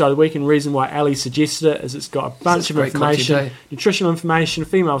as website of the week and the reason why Ali suggested it is it's got a bunch of information, nutritional information,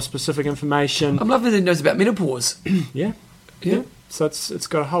 female specific information. I'm loving that he knows about menopause. Yeah. So it's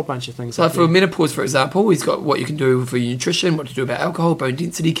got a whole bunch of things. So for menopause, for example, he's got what you can do for your nutrition, what to do about alcohol, bone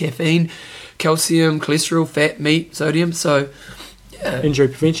density, caffeine, calcium, cholesterol, fat, meat, sodium. So injury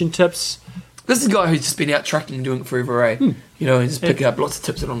prevention tips. This is a guy who's just been out trucking and doing it forever, eh? You know, he's just picking up lots of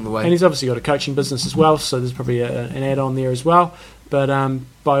tips along the way. And he's obviously got a coaching business as well, so there's probably an add-on there as well. But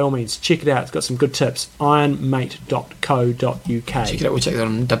by all means, check it out. It's got some good tips. Ironmate.co.uk. Check it out. We'll check that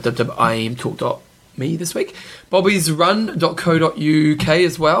on www.imtalk.me this week. Bobby'srun.co.uk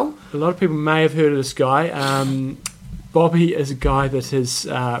as well. A lot of people may have heard of this guy. Bobby is a guy that has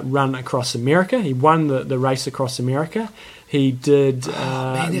run across America. He won the race across America. He did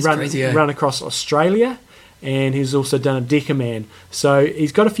run across Australia, and he's also done a Decaman. So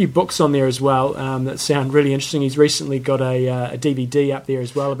he's got a few books on there as well that sound really interesting. He's recently got a DVD up there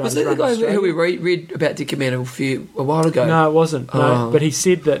as well about. Was that the guy who we read about Decaman a while ago? No, it wasn't. No, but he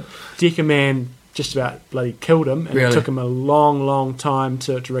said that Decaman just about bloody killed him, and it took him a long time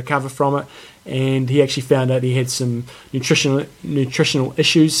to recover from it. And he actually found out he had some nutritional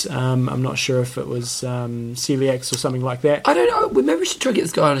issues. I'm not sure if it was celiacs or something like that. I don't know. Maybe we should try to get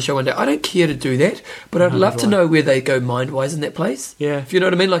this guy on the show one day. I don't care to do that, but I'd love to know where they go mind-wise in that place. Yeah. If you know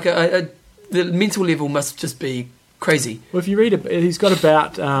what I mean. Like the mental level must just be crazy. Well, if you read it, he's got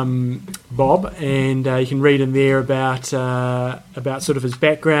about Bob, and you can read in there about sort of his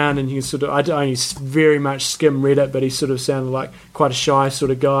background, and you can sort of, I only very much read it, but he sort of sounded like quite a shy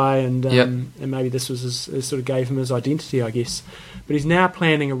sort of guy, and maybe this was his sort of gave him his identity, I guess. But he's now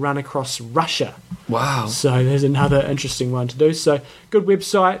planning a run across Russia. Wow! So there's another interesting one to do. So good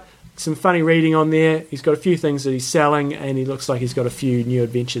website. Some funny reading on there. He's got a few things that he's selling, and he looks like he's got a few new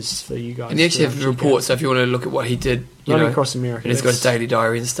adventures for you guys. And he actually has a report, so if you want to look at what he did, running across America, and he's got his daily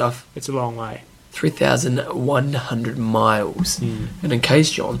diary and stuff. It's a long way. 3,100 miles. And in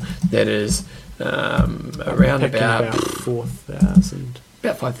case, John, that is around about 4,000.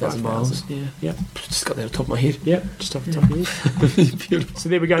 About 5,000 miles. Yeah. Yep. Just got that off the top of my head. Yep. Just off the top of your head. Beautiful. So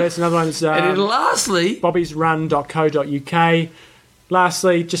there we go. That's another one. It's, and then lastly, bobbysrun.co.uk.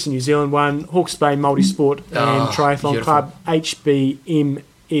 Lastly, just a New Zealand one, Hawke's Bay Multisport and Triathlon beautiful. Club, hbmsc.org.nz.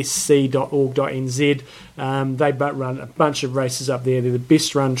 They run a bunch of races up there. They're the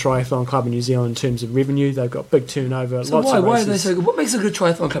best run triathlon club in New Zealand in terms of revenue. They've got big turnover, so lots of races. Why are they so good? What makes a good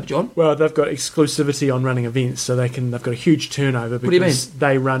triathlon club, John? Well, they've got exclusivity on running events, so they've got a huge turnover because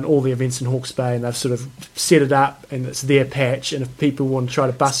they run all the events in Hawke's Bay, and they've sort of set it up, and it's their patch, and if people want to try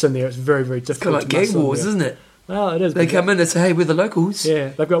to bust in there, it's very, very difficult. It's kind of like gang wars, isn't it? Well, it is. They come in and say, "Hey, we're the locals." Yeah,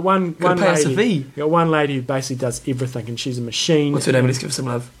 they've got one pay lady. us a fee. They've got one lady who basically does everything, and she's a machine. What's her name? Let's give her some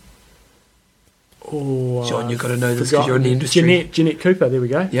love. Oh, John, you've got to know this because you're in the industry. Jeanette Cooper, there we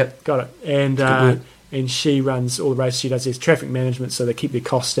go. Yep. Got it. And she runs all the races. She does traffic management, so they keep their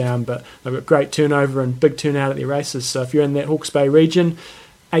costs down, but they've got great turnover and big turnout at their races. So if you're in that Hawke's Bay region,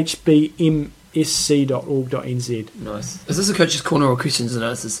 hbmsc.org.nz. Nice. Is this a coach's corner or questions and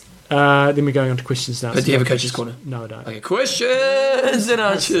answers? Then we're going on to questions now. But do you have a coach's corner? No, I don't. Okay, questions and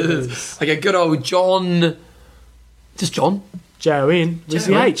answers. Okay, good old John. Just John? Jon. Where's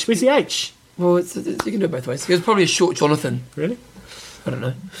the H? Where's the H? Well, you can do it both ways. It was probably a short Jonathan. Really? I don't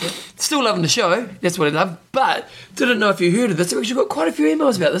know. Still loving the show. That's what I love. But didn't know if you heard of this. We've actually got quite a few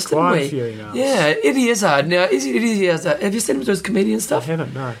emails about this, didn't we? Quite a few emails. Yeah, Eddie Izzard. Now, Eddie Izzard, have you seen him do his comedian stuff? I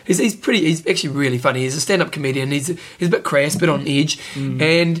haven't, no. He's actually really funny. He's a stand-up comedian. He's a bit crass, a bit on edge.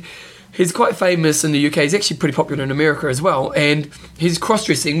 And he's quite famous in the UK. He's actually pretty popular in America as well. And he's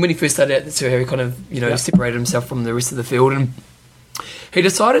cross-dressing. When he first started out, that's how he kind of, separated himself from the rest of the field. And he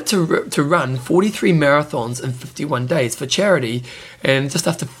decided to run 43 marathons in 51 days for charity, and just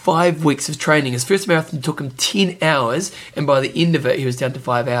after 5 weeks of training, his first marathon took him 10 hours, and by the end of it, he was down to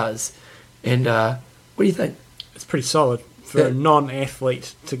 5 hours. And what do you think? It's pretty solid for a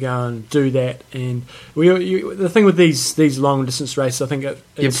non-athlete to go and do that. And the thing with these long distance races, I think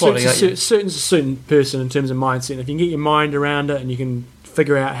it suits a certain person in terms of mindset. If you can get your mind around it and you can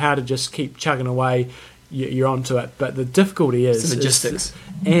figure out how to just keep chugging away, you're onto it. But the difficulty is the logistics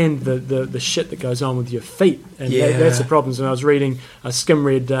and the shit that goes on with your feet, and that's the problems. When I was reading, I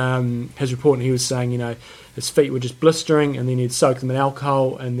read his report, and he was saying, his feet were just blistering, and then he'd soak them in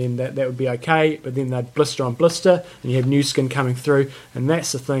alcohol, and then that would be okay. But then they'd blister on blister, and you have new skin coming through, and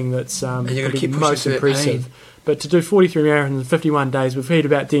that's the thing that's probably most impressive. But to do 43 marathons in 51 days, we've heard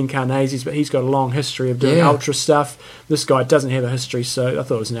about Dean Karnazes, but he's got a long history of doing ultra stuff. This guy doesn't have a history, so I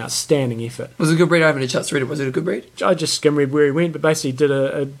thought it was an outstanding effort. Was it a good read? I haven't had a chance to read it. Was it a good read? I just skim-read where he went, but basically did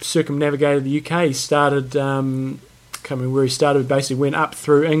a circumnavigated the UK. He started, can't remember where he started, basically went up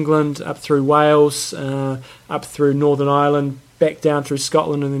through England, up through Wales, up through Northern Ireland, back down through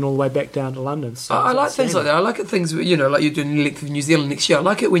Scotland, and then all the way back down to London. So I like things like that. I like it things, like you're doing the length of New Zealand next year. I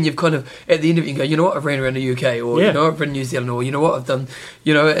like it when you've kind of, at the end of it, you go, you know what, I've ran around the UK, or, I've run New Zealand, or, you know what, I've done,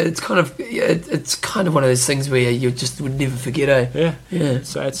 it's kind of one of those things where you just would never forget, eh? Yeah.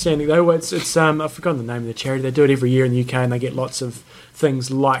 So outstanding. It's I've forgotten the name of the charity. They do it every year in the UK, and they get lots of things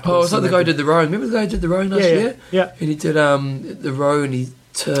like this. Oh, it's like the guy who did the Row. Remember the guy who did the Row last year? Yeah. And he did the Row, and I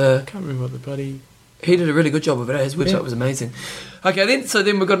can't remember what the bloody... He did a really good job of it. His website was amazing. Okay,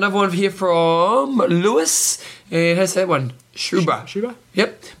 then we've got another one here from Lewis. And how's that one? Shuba.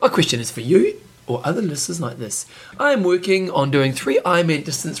 Yep. My question is for you or other listeners like this. I am working on doing 3 Ironman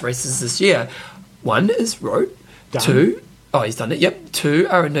distance races this year. 1 is road. Done. 2... Oh, he's done it. Yep. 2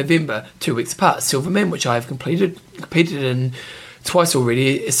 are in November, 2 weeks apart. Silverman, which I have competed in twice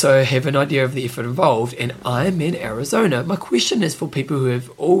already, so I have an idea of the effort involved. And Ironman Arizona. My question is for people who have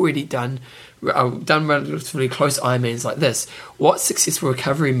already done relatively close Ironmans like this. What successful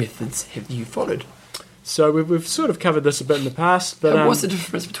recovery methods have you followed? So we've sort of covered this a bit in the past, but what's the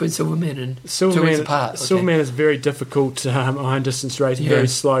difference between Silverman and Silverman, 2 weeks apart? Silverman is very difficult iron distance race, very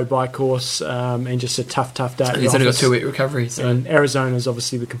slow bike course, and just a tough day. And he's only got 2 week recovery. So. And Arizona is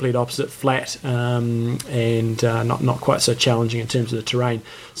obviously the complete opposite, flat and not quite so challenging in terms of the terrain.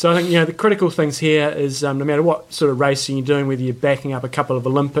 So I think the critical things here is no matter what sort of racing you're doing, whether you're backing up a couple of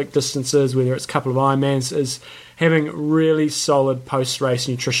Olympic distances, whether it's a couple of Ironmans, is having really solid post-race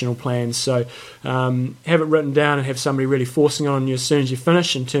nutritional plans. So have it written down and have somebody really forcing on you as soon as you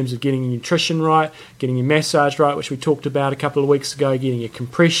finish in terms of getting your nutrition right, getting your massage right, which we talked about a couple of weeks ago, getting your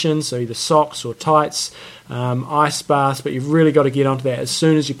compression, so either socks or tights, ice baths, but you've really got to get onto that as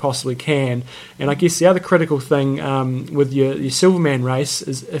soon as you possibly can. And I guess the other critical thing with your Silverman race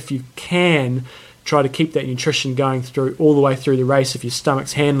is if you can, try to keep that nutrition going through all the way through the race. If your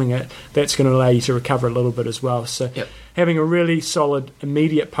stomach's handling it, that's going to allow you to recover a little bit as well. So having a really solid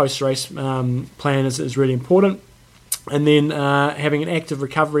immediate post-race plan is really important. And then having an active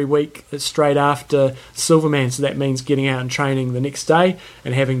recovery week straight after Silverman, so that means getting out and training the next day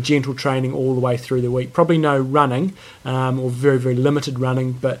and having gentle training all the way through the week. Probably no running or very, very limited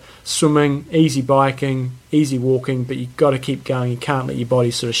running, but swimming, easy biking, easy walking, but you've got to keep going. You can't let your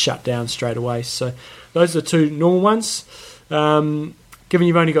body sort of shut down straight away. So those are the 2 normal ones. Given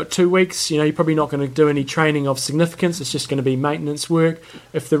you've only got 2 weeks, you're probably not going to do any training of significance. It's just going to be maintenance work.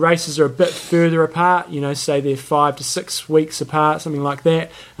 If the races are a bit further apart, say they're 5 to 6 weeks apart, something like that,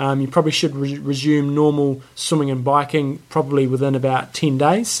 you probably should resume normal swimming and biking probably within about 10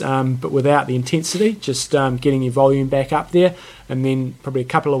 days, but without the intensity, just getting your volume back up there, and then probably a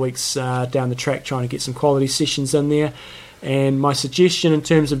couple of weeks down the track trying to get some quality sessions in there. And my suggestion in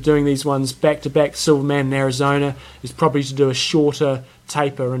terms of doing these ones back-to-back, Silverman and Arizona, is probably to do a shorter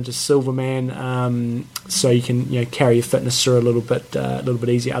taper into Silverman, so you can carry your fitness through a little bit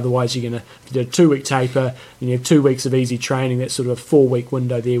easier. Otherwise, you're going to do a 2-week taper, and you have 2 weeks of easy training. That's sort of a 4-week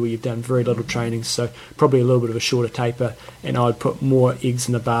window there where you've done very little training. So probably a little bit of a shorter taper, and I'd put more eggs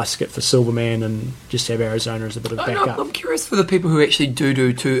in the basket for Silverman and just have Arizona as a bit of backup. I'm curious for the people who actually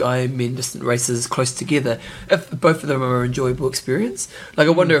do 2 Ironman distant races close together, if both of them are an enjoyable experience. Like,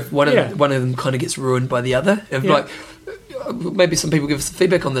 I wonder if one of them kind of gets ruined by the other. If like, maybe some people give us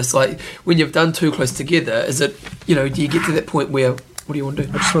feedback on this. Like, when you've done 2 close together, is it, do you get to that point where, what do you want to do?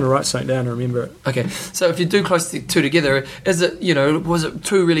 I just want to write something down and remember it. Okay, so if you do close to 2 together, is it, was it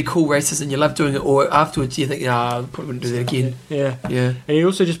 2 really cool races and you love doing it, or afterwards you think, I probably wouldn't do that again? Yeah. And he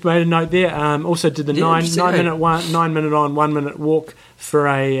also just made a note there. Also did the 9 minute on, 1 minute walk for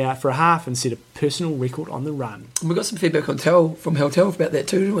a half, and set a personal record on the run. And we got some feedback from Heltel about that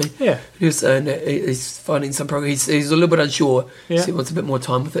too, didn't we? Yeah. He was saying that he's finding some progress. He's a little bit unsure. Yeah. So he wants a bit more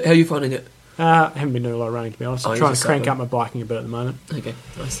time with it. How are you finding it? I haven't been doing a lot of running, to be honest. I'm trying to crank up my biking a bit at the moment. Okay,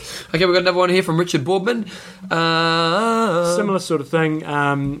 nice. Okay, we've got another one here from Richard Boardman. Similar sort of thing.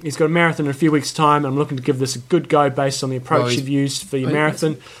 He's got a marathon in a few weeks' time. I'm looking to give this a good go based on the approach you've used for your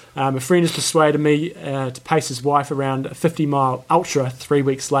marathon. A friend has persuaded me to pace his wife around a 50-mile ultra 3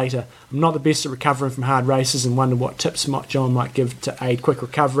 weeks later. I'm not the best at recovering from hard races and wonder what tips John might give to aid quick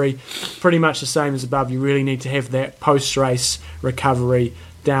recovery. Pretty much the same as above. You really need to have that post-race recovery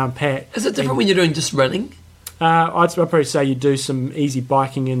down pat. Is it different when you're doing just running? I'd probably say you do some easy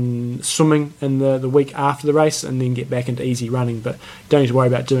biking and swimming in the week after the race, and then get back into easy running, but don't need to worry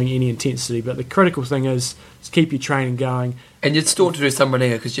about doing any intensity. But the critical thing is keep your training going. And you'd still want to do some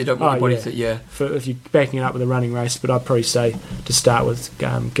running because you don't want your body to, if you're backing it up with a running race, but I'd probably say to start with,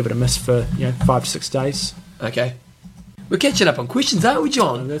 give it a miss for 5 to 6 days. Okay. We're catching up on questions, aren't we,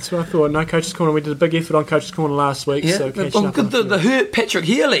 John? That's what I thought. No Coach's Corner. We did a big effort on Coach's Corner last week. Yeah. So catching up on the hurt Patrick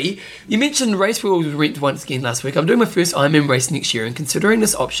Healy. You mentioned race wheels rent once again last week. I'm doing my first Ironman race next year and considering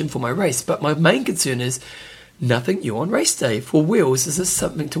this option for my race. But my main concern is nothing new on race day. For wheels, is this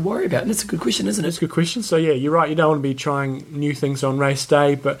something to worry about? And it's a good question, isn't it? It's a good question. So, yeah, you're right. You don't want to be trying new things on race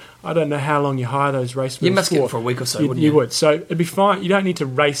day, but I don't know how long you hire those race wheels for. You must get it for a week or so, wouldn't you? You would. So it'd be fine. You don't need to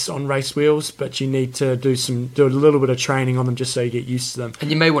race on race wheels, but you need to do a little bit of training on them just so you get used to them. And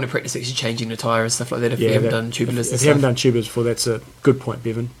you may want to practice actually changing the tyre and stuff like that if you haven't done tubulars. If you haven't done tubulars before, that's a good point,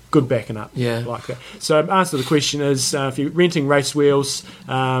 Bevan. Good backing up. Yeah. Like that. So answer to the question is, if you're renting race wheels,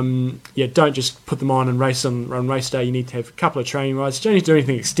 don't just put them on race race day. You need to have a couple of training rides. You don't need to do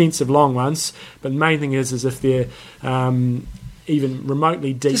anything extensive, long ones. But the main thing is if they're even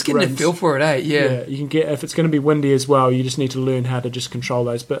remotely deep. Just getting a feel for it, eh? Yeah. You can get, if it's going to be windy as well, you just need to learn how to just control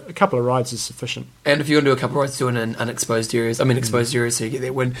those. But a couple of rides is sufficient. And if you're going to do a couple of rides, do it in unexposed areas. Exposed areas, so you get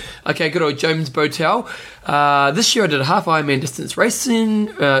that wind. Okay, good old James Botel. This year I did a half Ironman distance racing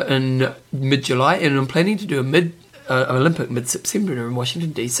in mid-July, and I'm planning to do a Olympic mid-September in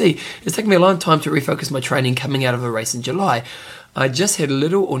Washington, D.C. It's taken me a long time to refocus my training coming out of a race in July. I just had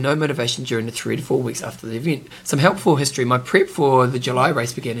little or no motivation during the 3 to 4 weeks after the event. Some helpful history. My prep for the July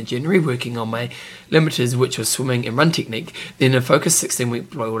race began in January, working on my limiters, which was swimming and run technique, then a focused 16-week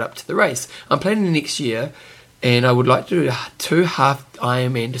build up to the race. I'm planning next year, and I would like to do 2 half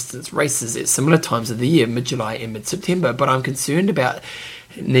Ironman distance races at similar times of the year, mid-July and mid-September, but I'm concerned about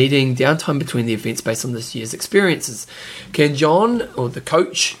needing downtime between the events based on this year's experiences. Can John, or the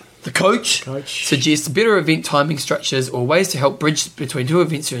coach suggest better event timing structures or ways to help bridge between 2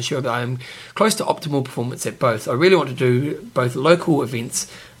 events to ensure that I am close to optimal performance at both? I really want to do both local events.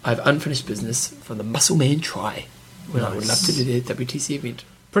 I have unfinished business for the Muscle Man Try. Well, I would love to do the WTC event.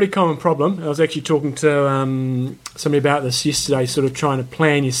 Pretty common problem. I was actually talking to somebody about this yesterday, sort of trying to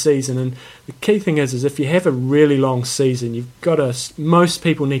plan your season. And the key thing is if you have a really long season, you've got to. Most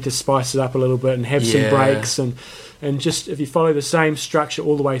people need to spice it up a little bit and have some breaks and just if you follow the same structure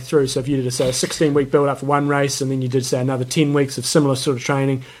all the way through. So if you did a 16-week build up for one race, and then you did say another 10 weeks of similar sort of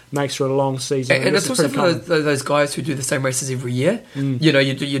training, makes for a long season. And it's also for those guys who do the same races every year. You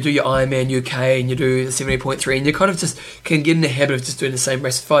do your Ironman UK and you do the 70.3, and you kind of just can get in the habit of just doing the same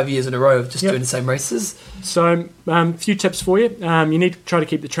race 5 years in a row of just doing the same races. So a few tips for you. You need to try to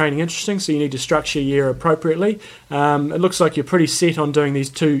keep the training interesting, so you need to structure your year appropriately. It looks like you're pretty set on doing these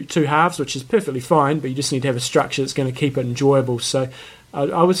two halves, which is perfectly fine, but you just need to have a structure that's going to keep it enjoyable. So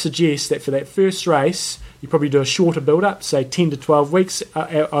I would suggest that for that first race, you probably do a shorter build-up, say 10 to 12 weeks,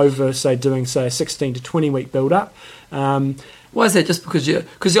 over, say, doing, say, a 16 to 20-week build-up. Why is that? Just because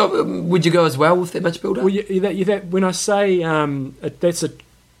would you go as well with that much build-up? Well, when I say that's a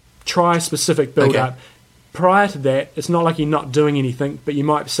try-specific build-up, prior to that, it's not like you're not doing anything, but you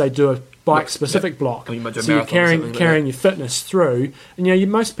might, say, do a bike-specific block. Or you might do a So you're marathon or something carrying like your fitness through.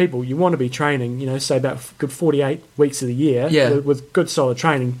 And, most people, you want to be training, say about good 48 weeks of the year with good solid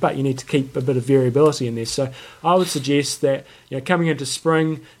training, but you need to keep a bit of variability in there. So I would suggest that, coming into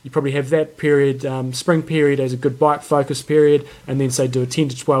spring, you probably have that period, spring period as a good bike focus period, and then, say, do a 10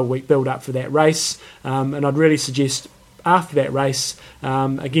 to 12 week build up for that race. And I'd really suggest after that race,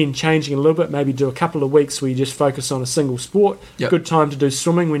 again, changing a little bit, maybe do a couple of weeks where you just focus on a single sport. Yep. Good time to do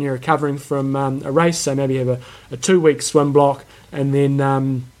swimming when you're recovering from a race, so maybe have a 2-week swim block and then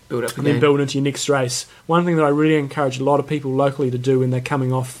build up and then build into your next race. One thing that I really encourage a lot of people locally to do when they're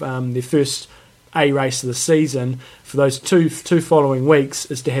coming off their first A race of the season, for those two following weeks,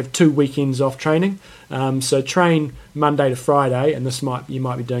 is to have 2 weekends off training. So train Monday to Friday, and you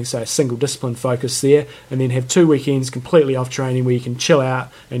might be doing, say, a single discipline focus there, and then have 2 weekends completely off training where you can chill out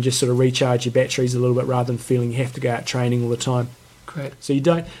and just sort of recharge your batteries a little bit rather than feeling you have to go out training all the time. Great. So you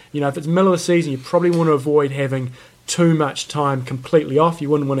don't, if it's middle of the season, you probably want to avoid having too much time completely off. You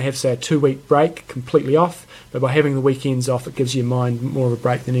wouldn't want to have, say, a 2-week break completely off, but by having the weekends off, it gives your mind more of a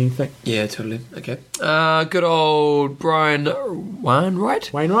break than anything. Yeah, totally. Okay. Good old Brian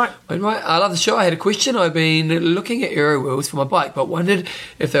Wainwright. I love the show. I had a question. I've been looking at aero wheels for my bike, but wondered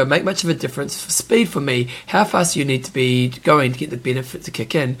if they would make much of a difference for speed for me. How fast do you need to be going to get the benefit to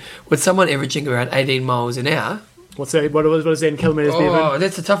kick in? With someone averaging around 18 miles an hour, What's that? What is that in kilometres, Bevan? Oh,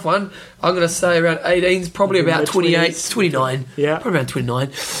 that's a tough one. I'm going to say around 18's, probably about 28, 29. Yeah. Probably around 29.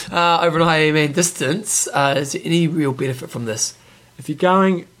 Over an Ironman distance, is there any real benefit from this? If you're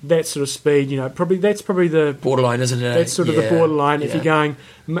going that sort of speed, that's probably the borderline, isn't it? That's sort of the borderline. If you're going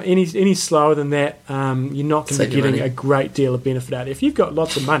any slower than that, you're not going to be getting a great deal of benefit out of it. If you've got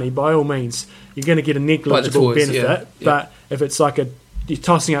lots of money, by all means, you're going to get a negligible benefit. But if it's like you're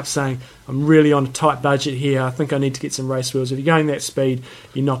tossing up saying, I'm really on a tight budget here, I think I need to get some race wheels. If you're going that speed,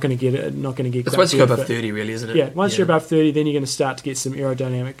 you're not going to get it. Not going to get. It's once you go above 30, really, isn't it? Yeah, once you're above 30, then you're going to start to get some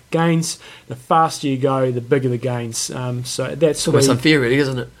aerodynamic gains. The faster you go, the bigger the gains. So that's almost unfair, really,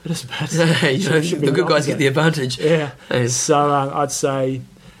 isn't it? It is a bit. The good guys get the advantage. Yeah. So I'd say,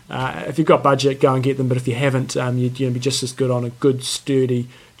 if you've got budget, go and get them. But if you haven't, you'd be just as good on a good sturdy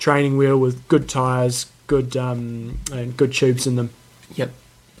training wheel with good tyres, and good tubes in them. Yep.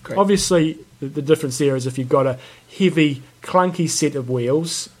 Great. Obviously, the difference there is if you've got a heavy, clunky set of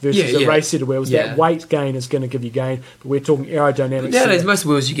wheels versus a race set of wheels, that weight gain is going to give you gain. But we're talking aerodynamics. Nowadays, most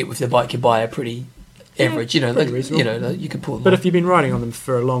wheels you get with the bike you buy are pretty average. You can pull them. But if you've been riding on them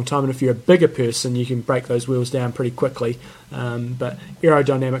for a long time, and if you're a bigger person, you can break those wheels down pretty quickly. But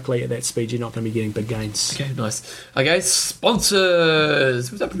aerodynamically, at that speed, you're not going to be getting big gains. Okay, nice. Okay, sponsors.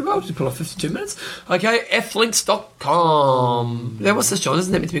 Was that pretty well? Did you pull off 52 minutes? Okay, athlinks.com. Now, what's this, John?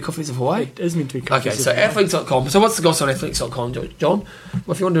 Isn't that meant to be Coffees of Hawaii? It is meant to be Coffees of Hawaii. Okay, so athlinks.com. So what's the gossip on athlinks.com, John?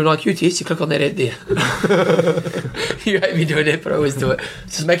 Well, if you want to do an IQ test, you click on that ad there. You hate me doing that, but I always do it.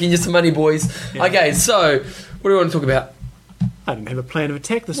 Just making you some money, boys. Yeah. Okay, so what do we want to talk about? I didn't have a plan of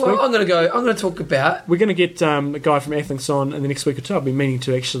attack this week. I'm going to talk about... We're going to get a guy from Athlinks on in the next week or two. I've been meaning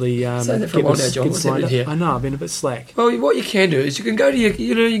to actually say that for a while now, John. What's happening here? I know, I've been a bit slack. Well, what you can do is you can go to you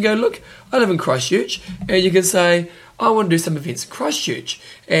can go, look, I live in Christchurch, and you can say, I want to do some events in Christchurch.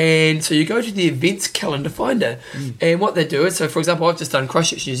 And so you go to the events calendar finder. And what they do is, so for example, I've just done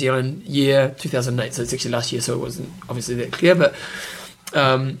Christchurch, New Zealand, year 2008. So it's actually last year, so it wasn't obviously that clear, but...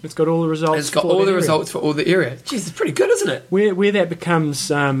 it's got all the results. It's got all the results for all the area. Jeez, it's pretty good, isn't it? Where that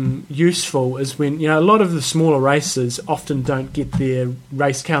becomes useful is when a lot of the smaller races often don't get their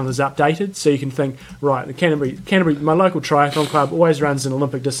race calendars updated. So you can think, right, the Canterbury, my local triathlon club always runs an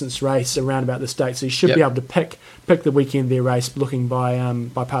Olympic distance race around about this date. So you should be able to pick the weekend of their race, looking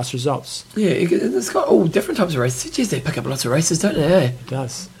by past results. Yeah, it's got all different types of races. Jeez, they pick up lots of races, don't they? It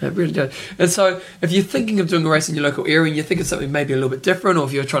does. It really does. And so if you're thinking of doing a race in your local area and you think of something maybe a little bit different, or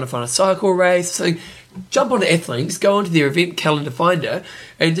if you're trying to find a cycle race, so jump onto Athlinks, go onto their event calendar finder,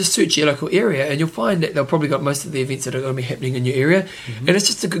 and just search your local area, and you'll find that they've probably got most of the events that are going to be happening in your area. And it's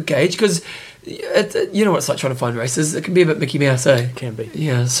just a good gauge, because you know what it's like trying to find races. It can be a bit Mickey Mouse, eh? It can be.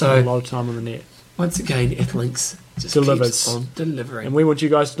 Yeah, so a lot of time on the net. Once again, Athlinks just delivers. Keeps on delivering. And we want you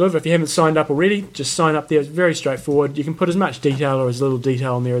guys to deliver. If you haven't signed up already, just sign up there. It's very straightforward. You can put as much detail or as little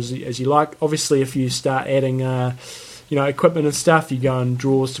detail on there as you like. Obviously, if you start adding equipment and stuff, you go and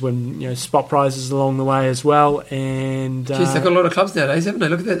draws to win spot prizes along the way as well. And Jeez, they've got a lot of clubs nowadays, haven't they?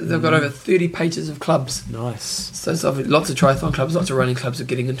 Look at that. They've got over 30 pages of clubs. Nice. So it's lots of triathlon clubs, lots of running clubs are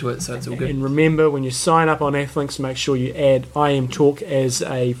getting into it, so it's all good. And remember, when you sign up on Athlinks, make sure you add I Am Talk as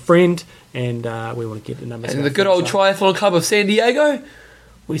a friend, and we want to get the numbers. And the good old Triathlon Club of San Diego,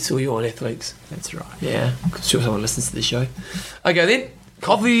 we saw you on Athletes. That's right. Yeah, I'm sure someone listens to the show. Okay then,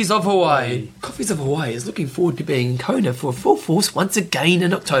 Coffees of Hawaii. Coffees of Hawaii is looking forward to being in Kona for full force once again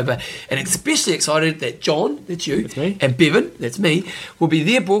in October, and especially excited that John, that's you, That's me. and Bevan, that's me, will be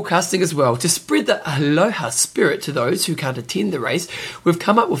there broadcasting as well. To spread the aloha spirit to those who can't attend the race, we've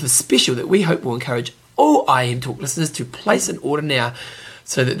come up with a special that we hope will encourage all IM Talk listeners to place an order now,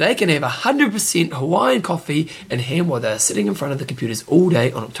 so that they can have 100% Hawaiian coffee and ham while they're sitting in front of the computers all day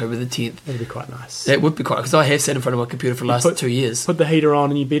on October the 10th. That'd be quite nice. That would be quite, because I have sat in front of my computer for the last 2 years. Put the heater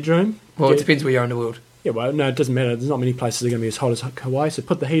on in your bedroom. Well, it depends where you are in the world. Yeah, well, no, it doesn't matter. There's not many places that are going to be as hot as Hawaii. So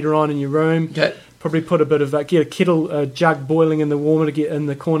put the heater on in your room. Okay. Probably put a bit of get a kettle, a jug boiling in the warmer to get in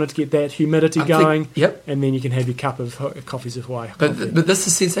the corner to get that humidity going. Yep. And then you can have your cup of Coffees of Hawaii. But this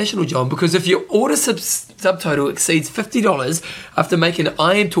is sensational, John, because if your order subtotal exceeds $50 after making an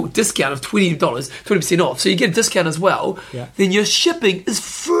IM Talk discount of $20, 20% off, so you get a discount as well, Yeah. then your shipping is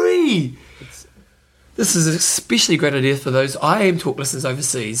free. This is an especially great idea for those IM Talk listeners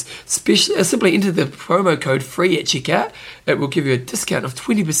overseas. Simply enter the promo code FREE at checkout. It will give you a discount of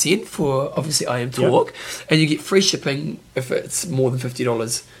 20% for, obviously, IM Talk. And you get free shipping if it's more than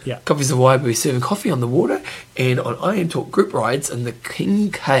 $50. Yeah. Coffees of Hawaii will be serving coffee on the water and on IM Talk group rides in the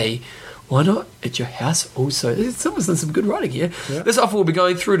King K. Why not at your house also? Someone's done some good writing here. Yeah. This offer will be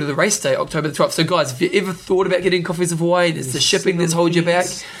going through to the race day, October the 12th. So, guys, if you ever thought about getting Coffees of Hawaii and it's the shipping that's hold you back,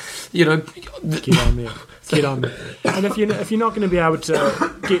 you know, Get on there. Get on there. And if you're not going to be able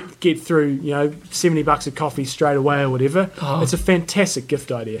to get through, $70 of coffee straight away or whatever, it's a fantastic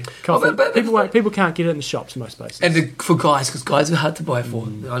gift idea. Coffee. People can't get it in the shops most places. And for guys, because guys are hard to buy for.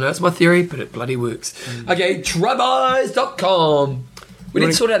 I know it's my theory, but it bloody works. Okay, trybuyers.com. We need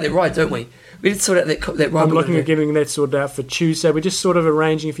to sort out that ride, don't we? We need to sort out that ride. I'm looking at getting that sorted out for Tuesday. We're just sort of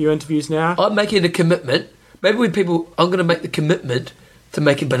arranging a few interviews now. I'm making a commitment. Maybe with people, I'm going to make the commitment to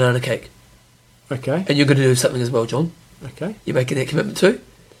making banana cake. Okay. And you're going to do something as well, John. Okay. You're making that commitment too?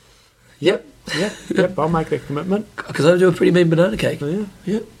 Yep. Yep, I'll make that commitment. Because I do a pretty mean banana cake. Oh, yeah.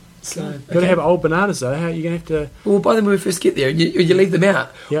 Yep. So, Got to have old bananas though. How are you going to have to? Well, buy them when we first get there. And you leave them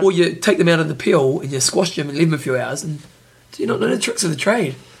out. Yep. Or you take them out of the peel and you squash them and leave them a few hours. And do you not know the tricks of the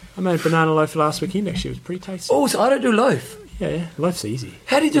trade? I made a banana loaf last weekend. Actually, it was pretty tasty. Oh, so I don't do loaf. Yeah, loaf's easy.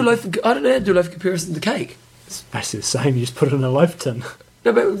 How do you do loaf? I don't know how to do loaf in comparison to cake. It's basically the same. You just put it in a loaf tin.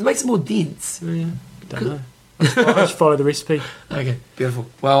 No, but it makes it more dense. Yeah, don't know. I just follow the recipe. Okay, beautiful.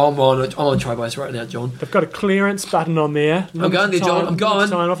 Well, I'm on Trybuyers right now, John. They've got a clearance button on there. I'm going there, John. I'm going.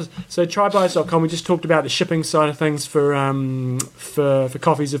 So trybuyers.com. We just talked about the shipping side of things for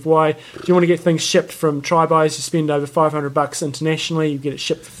Coffees of Hawaii. Do you want to get things shipped from Trybuyers? You spend over $500 internationally. You get it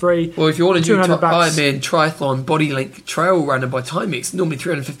shipped for free. Well, if you want a new $200 Ironman Triathlon Body Link Trail Runner by Timex, normally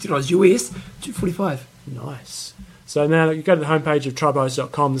 $350 US, $245. Nice. So now you go to the homepage of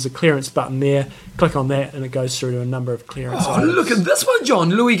trybuyers.com. There's a clearance button there. Click on that, and it goes through to a number of clearance Oh, items. look at this one, John.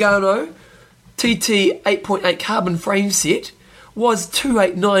 Louis Garneau TT 8.8 carbon frame set was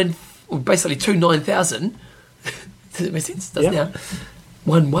 289, or basically 29,000. Does it make sense? Does it now?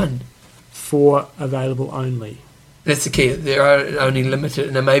 1-1. For available only. That's the key. They're only limited,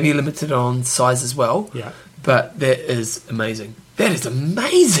 and they may be limited on size as well. Yeah. But that is amazing. That is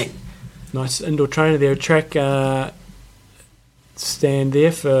amazing. Nice indoor trainer there. Track stand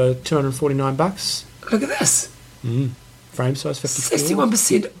there for $249. Look at this. Frame size 54.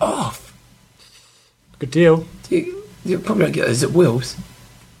 61% off. Good deal. You probably don't get those at Wills.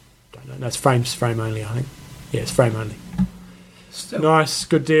 Don't know. No, it's frame only, I think. Yeah, it's frame only. Still, Nice,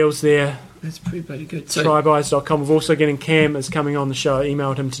 good deals there. that's pretty bloody good. So, Trybuyers.com. We're also getting Cam is coming on the show. I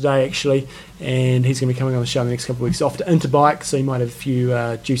emailed him today actually, and he's going to be coming on the show in the next couple of weeks. Off to Interbike, so you might have a few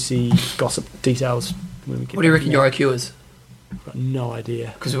juicy gossip details. When we get what do you reckon your IQ is? I've got no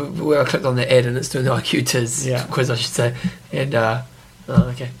idea. Because I clicked on the ad and it's doing the IQ quiz, I should say. And,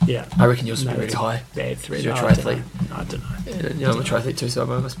 okay. Yeah. I reckon yours would be really it's a high. Bad thread. You're a I don't triathlete. know. I don't know. And, I'm a triathlete too, so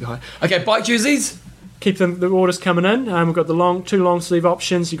I must be high. Okay, bike jerseys. Keep the orders coming in. We've got the two long sleeve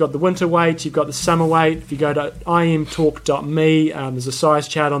options. You've got the winter weight. You've got the summer weight. If you go to imtalk.me, there's a size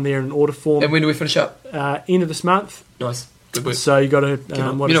chart on there in an order form. And when do we finish up? End of this month. Nice. Good work. So you got to. You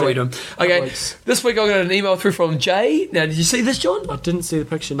know what you're doing. Okay, this week I got an email through from Jay. Now, did you see this, John? I didn't see the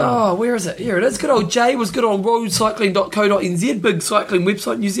picture. No. Oh, where is it? Here it is. Good old Jay was good on roadcycling.co.nz, big cycling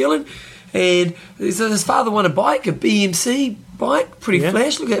website in New Zealand. And so his father won a bike, a BMC bike, pretty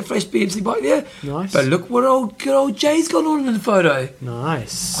flash. Look at that flash BMC bike there. Nice. But look what good old Jay's got on in the photo.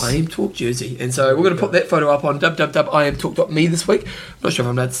 Nice. IM Talk jersey. And so we're going to put that photo up on www.imtalk.me this week. I'm not sure if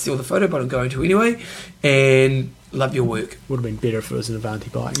I'm allowed to steal the photo, but I'm going to anyway. And Love your work. Would have been better if it was an Avanti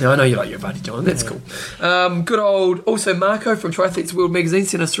bike. No, I know you like your Avanti, John. That's cool. Good old... Also, Marco from Triathletes World Magazine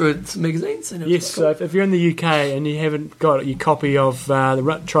sent us through some magazines. Yes, so if you're in the UK and you haven't got your copy of the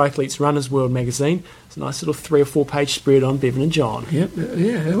Triathletes Runners World Magazine, it's a nice little 3 or 4 page spread on Bevan and John. Yep,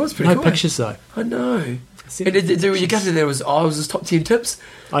 yeah, it was pretty cool. No pictures, though. I know. And you got to there was his top 10 tips.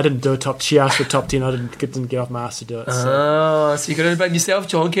 I didn't do a top. She asked for top 10. I didn't get off my ass to do it. So you can only blame yourself,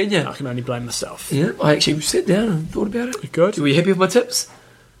 John, can you? I can only blame myself. Yeah, I actually sat down and thought about it. Good. Were you happy with my tips?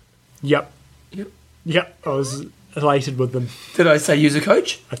 Yep. I was elated with them. Did I say use a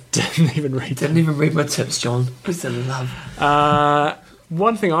coach? I didn't even read them. Didn't even read my tips, John. Please don't love.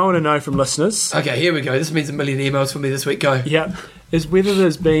 One thing I want to know from listeners. Okay, here we go. This means a million emails for me this week. Go. Yep. Is whether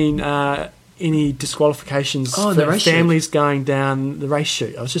there's been any disqualifications for families going down the race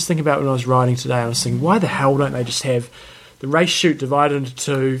chute. I was just thinking about when I was riding today. I was thinking, why the hell don't they just have the race chute divided into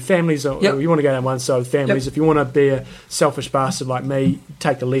two families? Or you want to go down one side of the families. If you want to be a selfish bastard like me,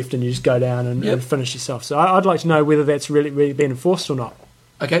 take the left and you just go down and finish yourself. So I'd like to know whether that's really been enforced or not.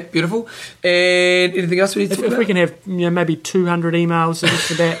 Okay, beautiful. And anything else we need to talk about? If we can have maybe 200 emails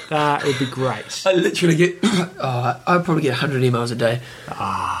for that, it would be great. I literally get... I probably get 100 emails a day.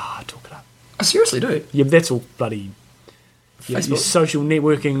 Talk it up. I seriously do. Yeah, but that's all bloody... Facebook. Your social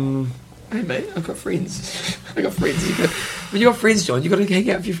networking... Hey, mate, I've got friends. When you got friends, John, you've got to hang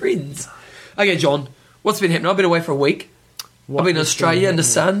out with your friends. Okay, John, what's been happening? I've been away for a week. I've been in Australia in the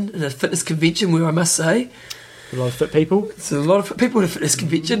sun, in a fitness convention where I must say... A lot of fit people. It's a lot of fit people at a fitness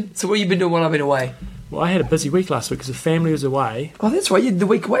convention. So what have you been doing while I've been away? Well, I had a busy week last week because the family was away. Oh, that's right. You had the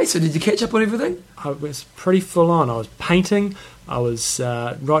week away. So did you catch up on everything? I was pretty full on. I was painting. I was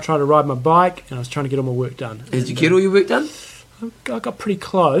trying to ride my bike, and I was trying to get all my work done. Did you get all your work done? I got pretty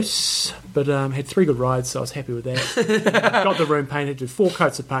close, but had 3 good rides, so I was happy with that. Got the room painted, did 4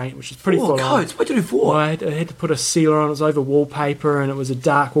 coats of paint, which is pretty full on. 4 coats? What did you do 4? Well, I had to put a sealer on. It was over wallpaper, and it was a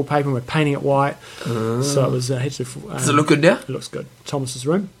dark wallpaper, and we're painting it white. So it was. Had to, does it look good now? It looks good. Thomas's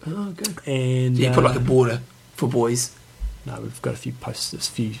room. Oh, good. And you put like a border for boys. No, we've got a few posters,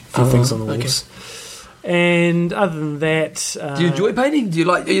 a few things on the walls. Okay. And other than that, do you enjoy painting? Do you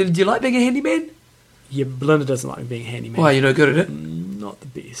like being a handyman? Yeah, Belinda doesn't like being a handyman. Why, you're not good at it? Not the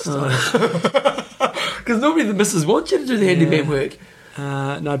best. Because normally the missus wants you to do the handyman work.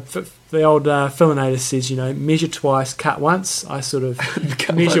 No, the old Philinator says, measure twice, cut once. I sort of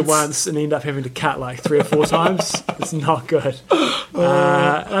measure once and end up having to cut like 3 or 4 times. It's not good.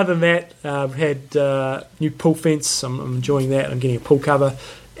 Other than that, I've had new pool fence. I'm enjoying that. I'm getting a pool cover.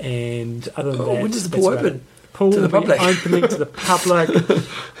 And other than that... When does the pool open? Pool to the public? Opening to the public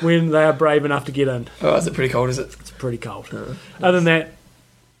when they are brave enough to get in. Oh, is it pretty cold, is it? It's pretty cold. Other than that,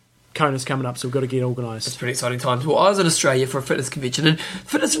 Kona's coming up, so we've got to get organised. It's pretty exciting times. Well, I was in Australia for a fitness convention, and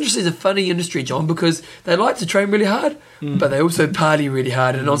fitness industry is a funny industry, John, because they like to train really hard, but they also party really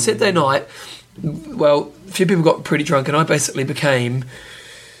hard. And on Saturday night, well, a few people got pretty drunk, and I basically became...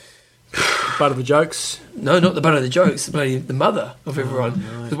 Butt of the jokes? No, not the butt of the jokes, the mother of everyone.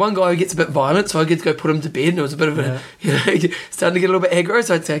 No. There's one guy who gets a bit violent, so I get to go put him to bed, and it was a bit of a, starting to get a little bit aggro,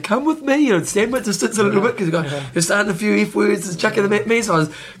 so I'd say, come with me, stand at distance a little bit, because you're starting a few F words and chucking them at me, so I was,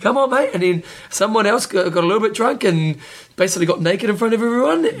 come on, mate, and then someone else got a little bit drunk and basically got naked in front of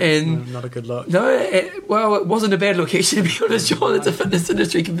everyone, and... Not a good look. No, well, it wasn't a bad look, actually, to be honest, John. It's a fitness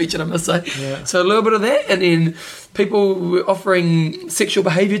industry convention, I must say. Yeah. So a little bit of that, and then people were offering sexual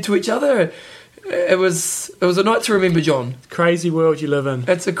behaviour to each other. It was a night to remember, John. Crazy world you live in.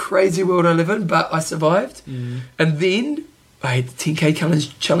 It's a crazy world I live in, but I survived. And then I had the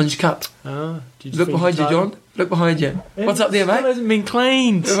 10K challenge cup. Look behind you, John. Look behind you. What's up there, mate? It hasn't been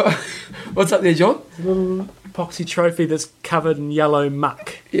cleaned. What's up there, John? A little epoxy trophy that's covered in yellow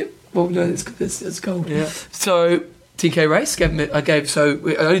muck. Yep. Well, no, it's cold. Yeah. So 10K race.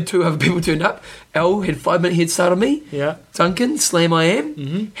 Only 2 other people turned up. Elle had 5-minute head start on me. Yeah. Duncan, Slam I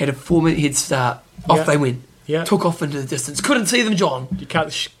Am, had a 4-minute head start. Off they went. Yeah. Took off into the distance. Couldn't see them, John. Did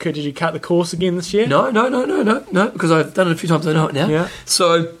you cut the course again this year? No, because I've done it a few times. I know it now. Yeah.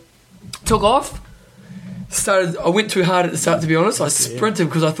 So took off. I went too hard at the start, to be honest. I sprinted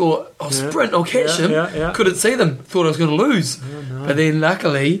because I thought I'll sprint, I'll catch them. Yeah. Couldn't see them. Thought I was going to lose. Oh, no. But then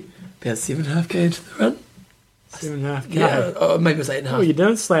luckily, about 7.5K into the run. 7.5K. Yeah, maybe it was 8.5. What are you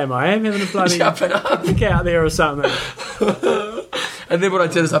doing, Slam? I am having a bloody jumping up out there or something. And then what I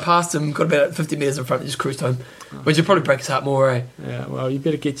did is I passed him, got about 50 metres in front, and just cruised home. Which would probably break his heart more, eh? Yeah, well, you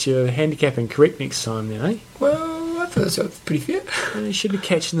better get your handicapping correct next time then, eh? Well, I thought that's pretty fair. And you should be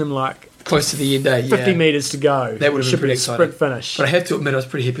catching them like close to the end, eh? 50 metres to go. That would have been pretty exciting. Sprint finish. But I have to admit, I was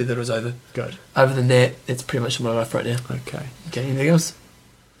pretty happy that it was over. Good. Other than that, that's pretty much my life right now. Okay, anything else?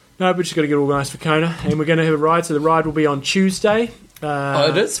 No, we just got to get organised for Kona, and we're going to have a ride. So the ride will be on Tuesday.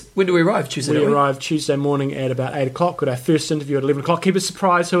 It is? When do we arrive? Tuesday, We don't we? arrive Tuesday morning at about 8 o'clock. Got our first interview at 11 o'clock. Keep it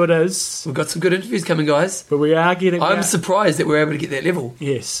surprised who it is. We've got some good interviews coming, guys. But we are getting... I'm surprised that we're able to get that level.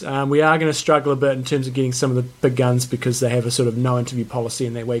 Yes, we are going to struggle a bit in terms of getting some of the big guns because they have a sort of no interview policy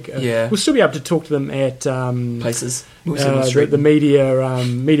in that week. Yeah. We'll still be able to talk to them at Places. We'll see them on the street. the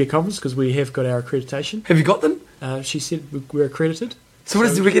media conference because we have got our accreditation. Have you got them? She said we're accredited. So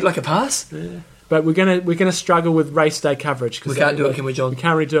what do we get, like a pass? Yeah. But we're gonna struggle with race day coverage. We can't do it, can we, John? We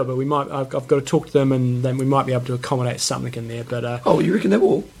can't really do it, but we might. I've got to talk to them, and then we might be able to accommodate something in there. But Oh, you reckon they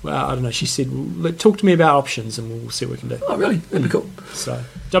will? well, I don't know. She said, "Talk to me about options, and we'll see what we can do." Oh, really? That'd be cool. So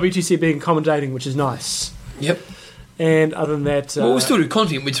WTC being accommodating, which is nice. Yep. And other than that, Well, we'll still do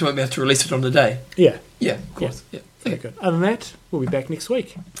content. We just won't be able to release it on the day. yeah, Yeah, of course. Yeah. very good. Other than that, we'll be back next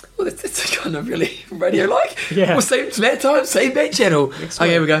week. Well, that's kind of really radio-like. Yeah. Well, same bat time, same bat channel. Next Okay,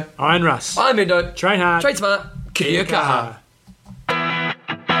 week. here we go. Iron Russ. I'm Endo. Train hard. Trade smart. Kia kaha.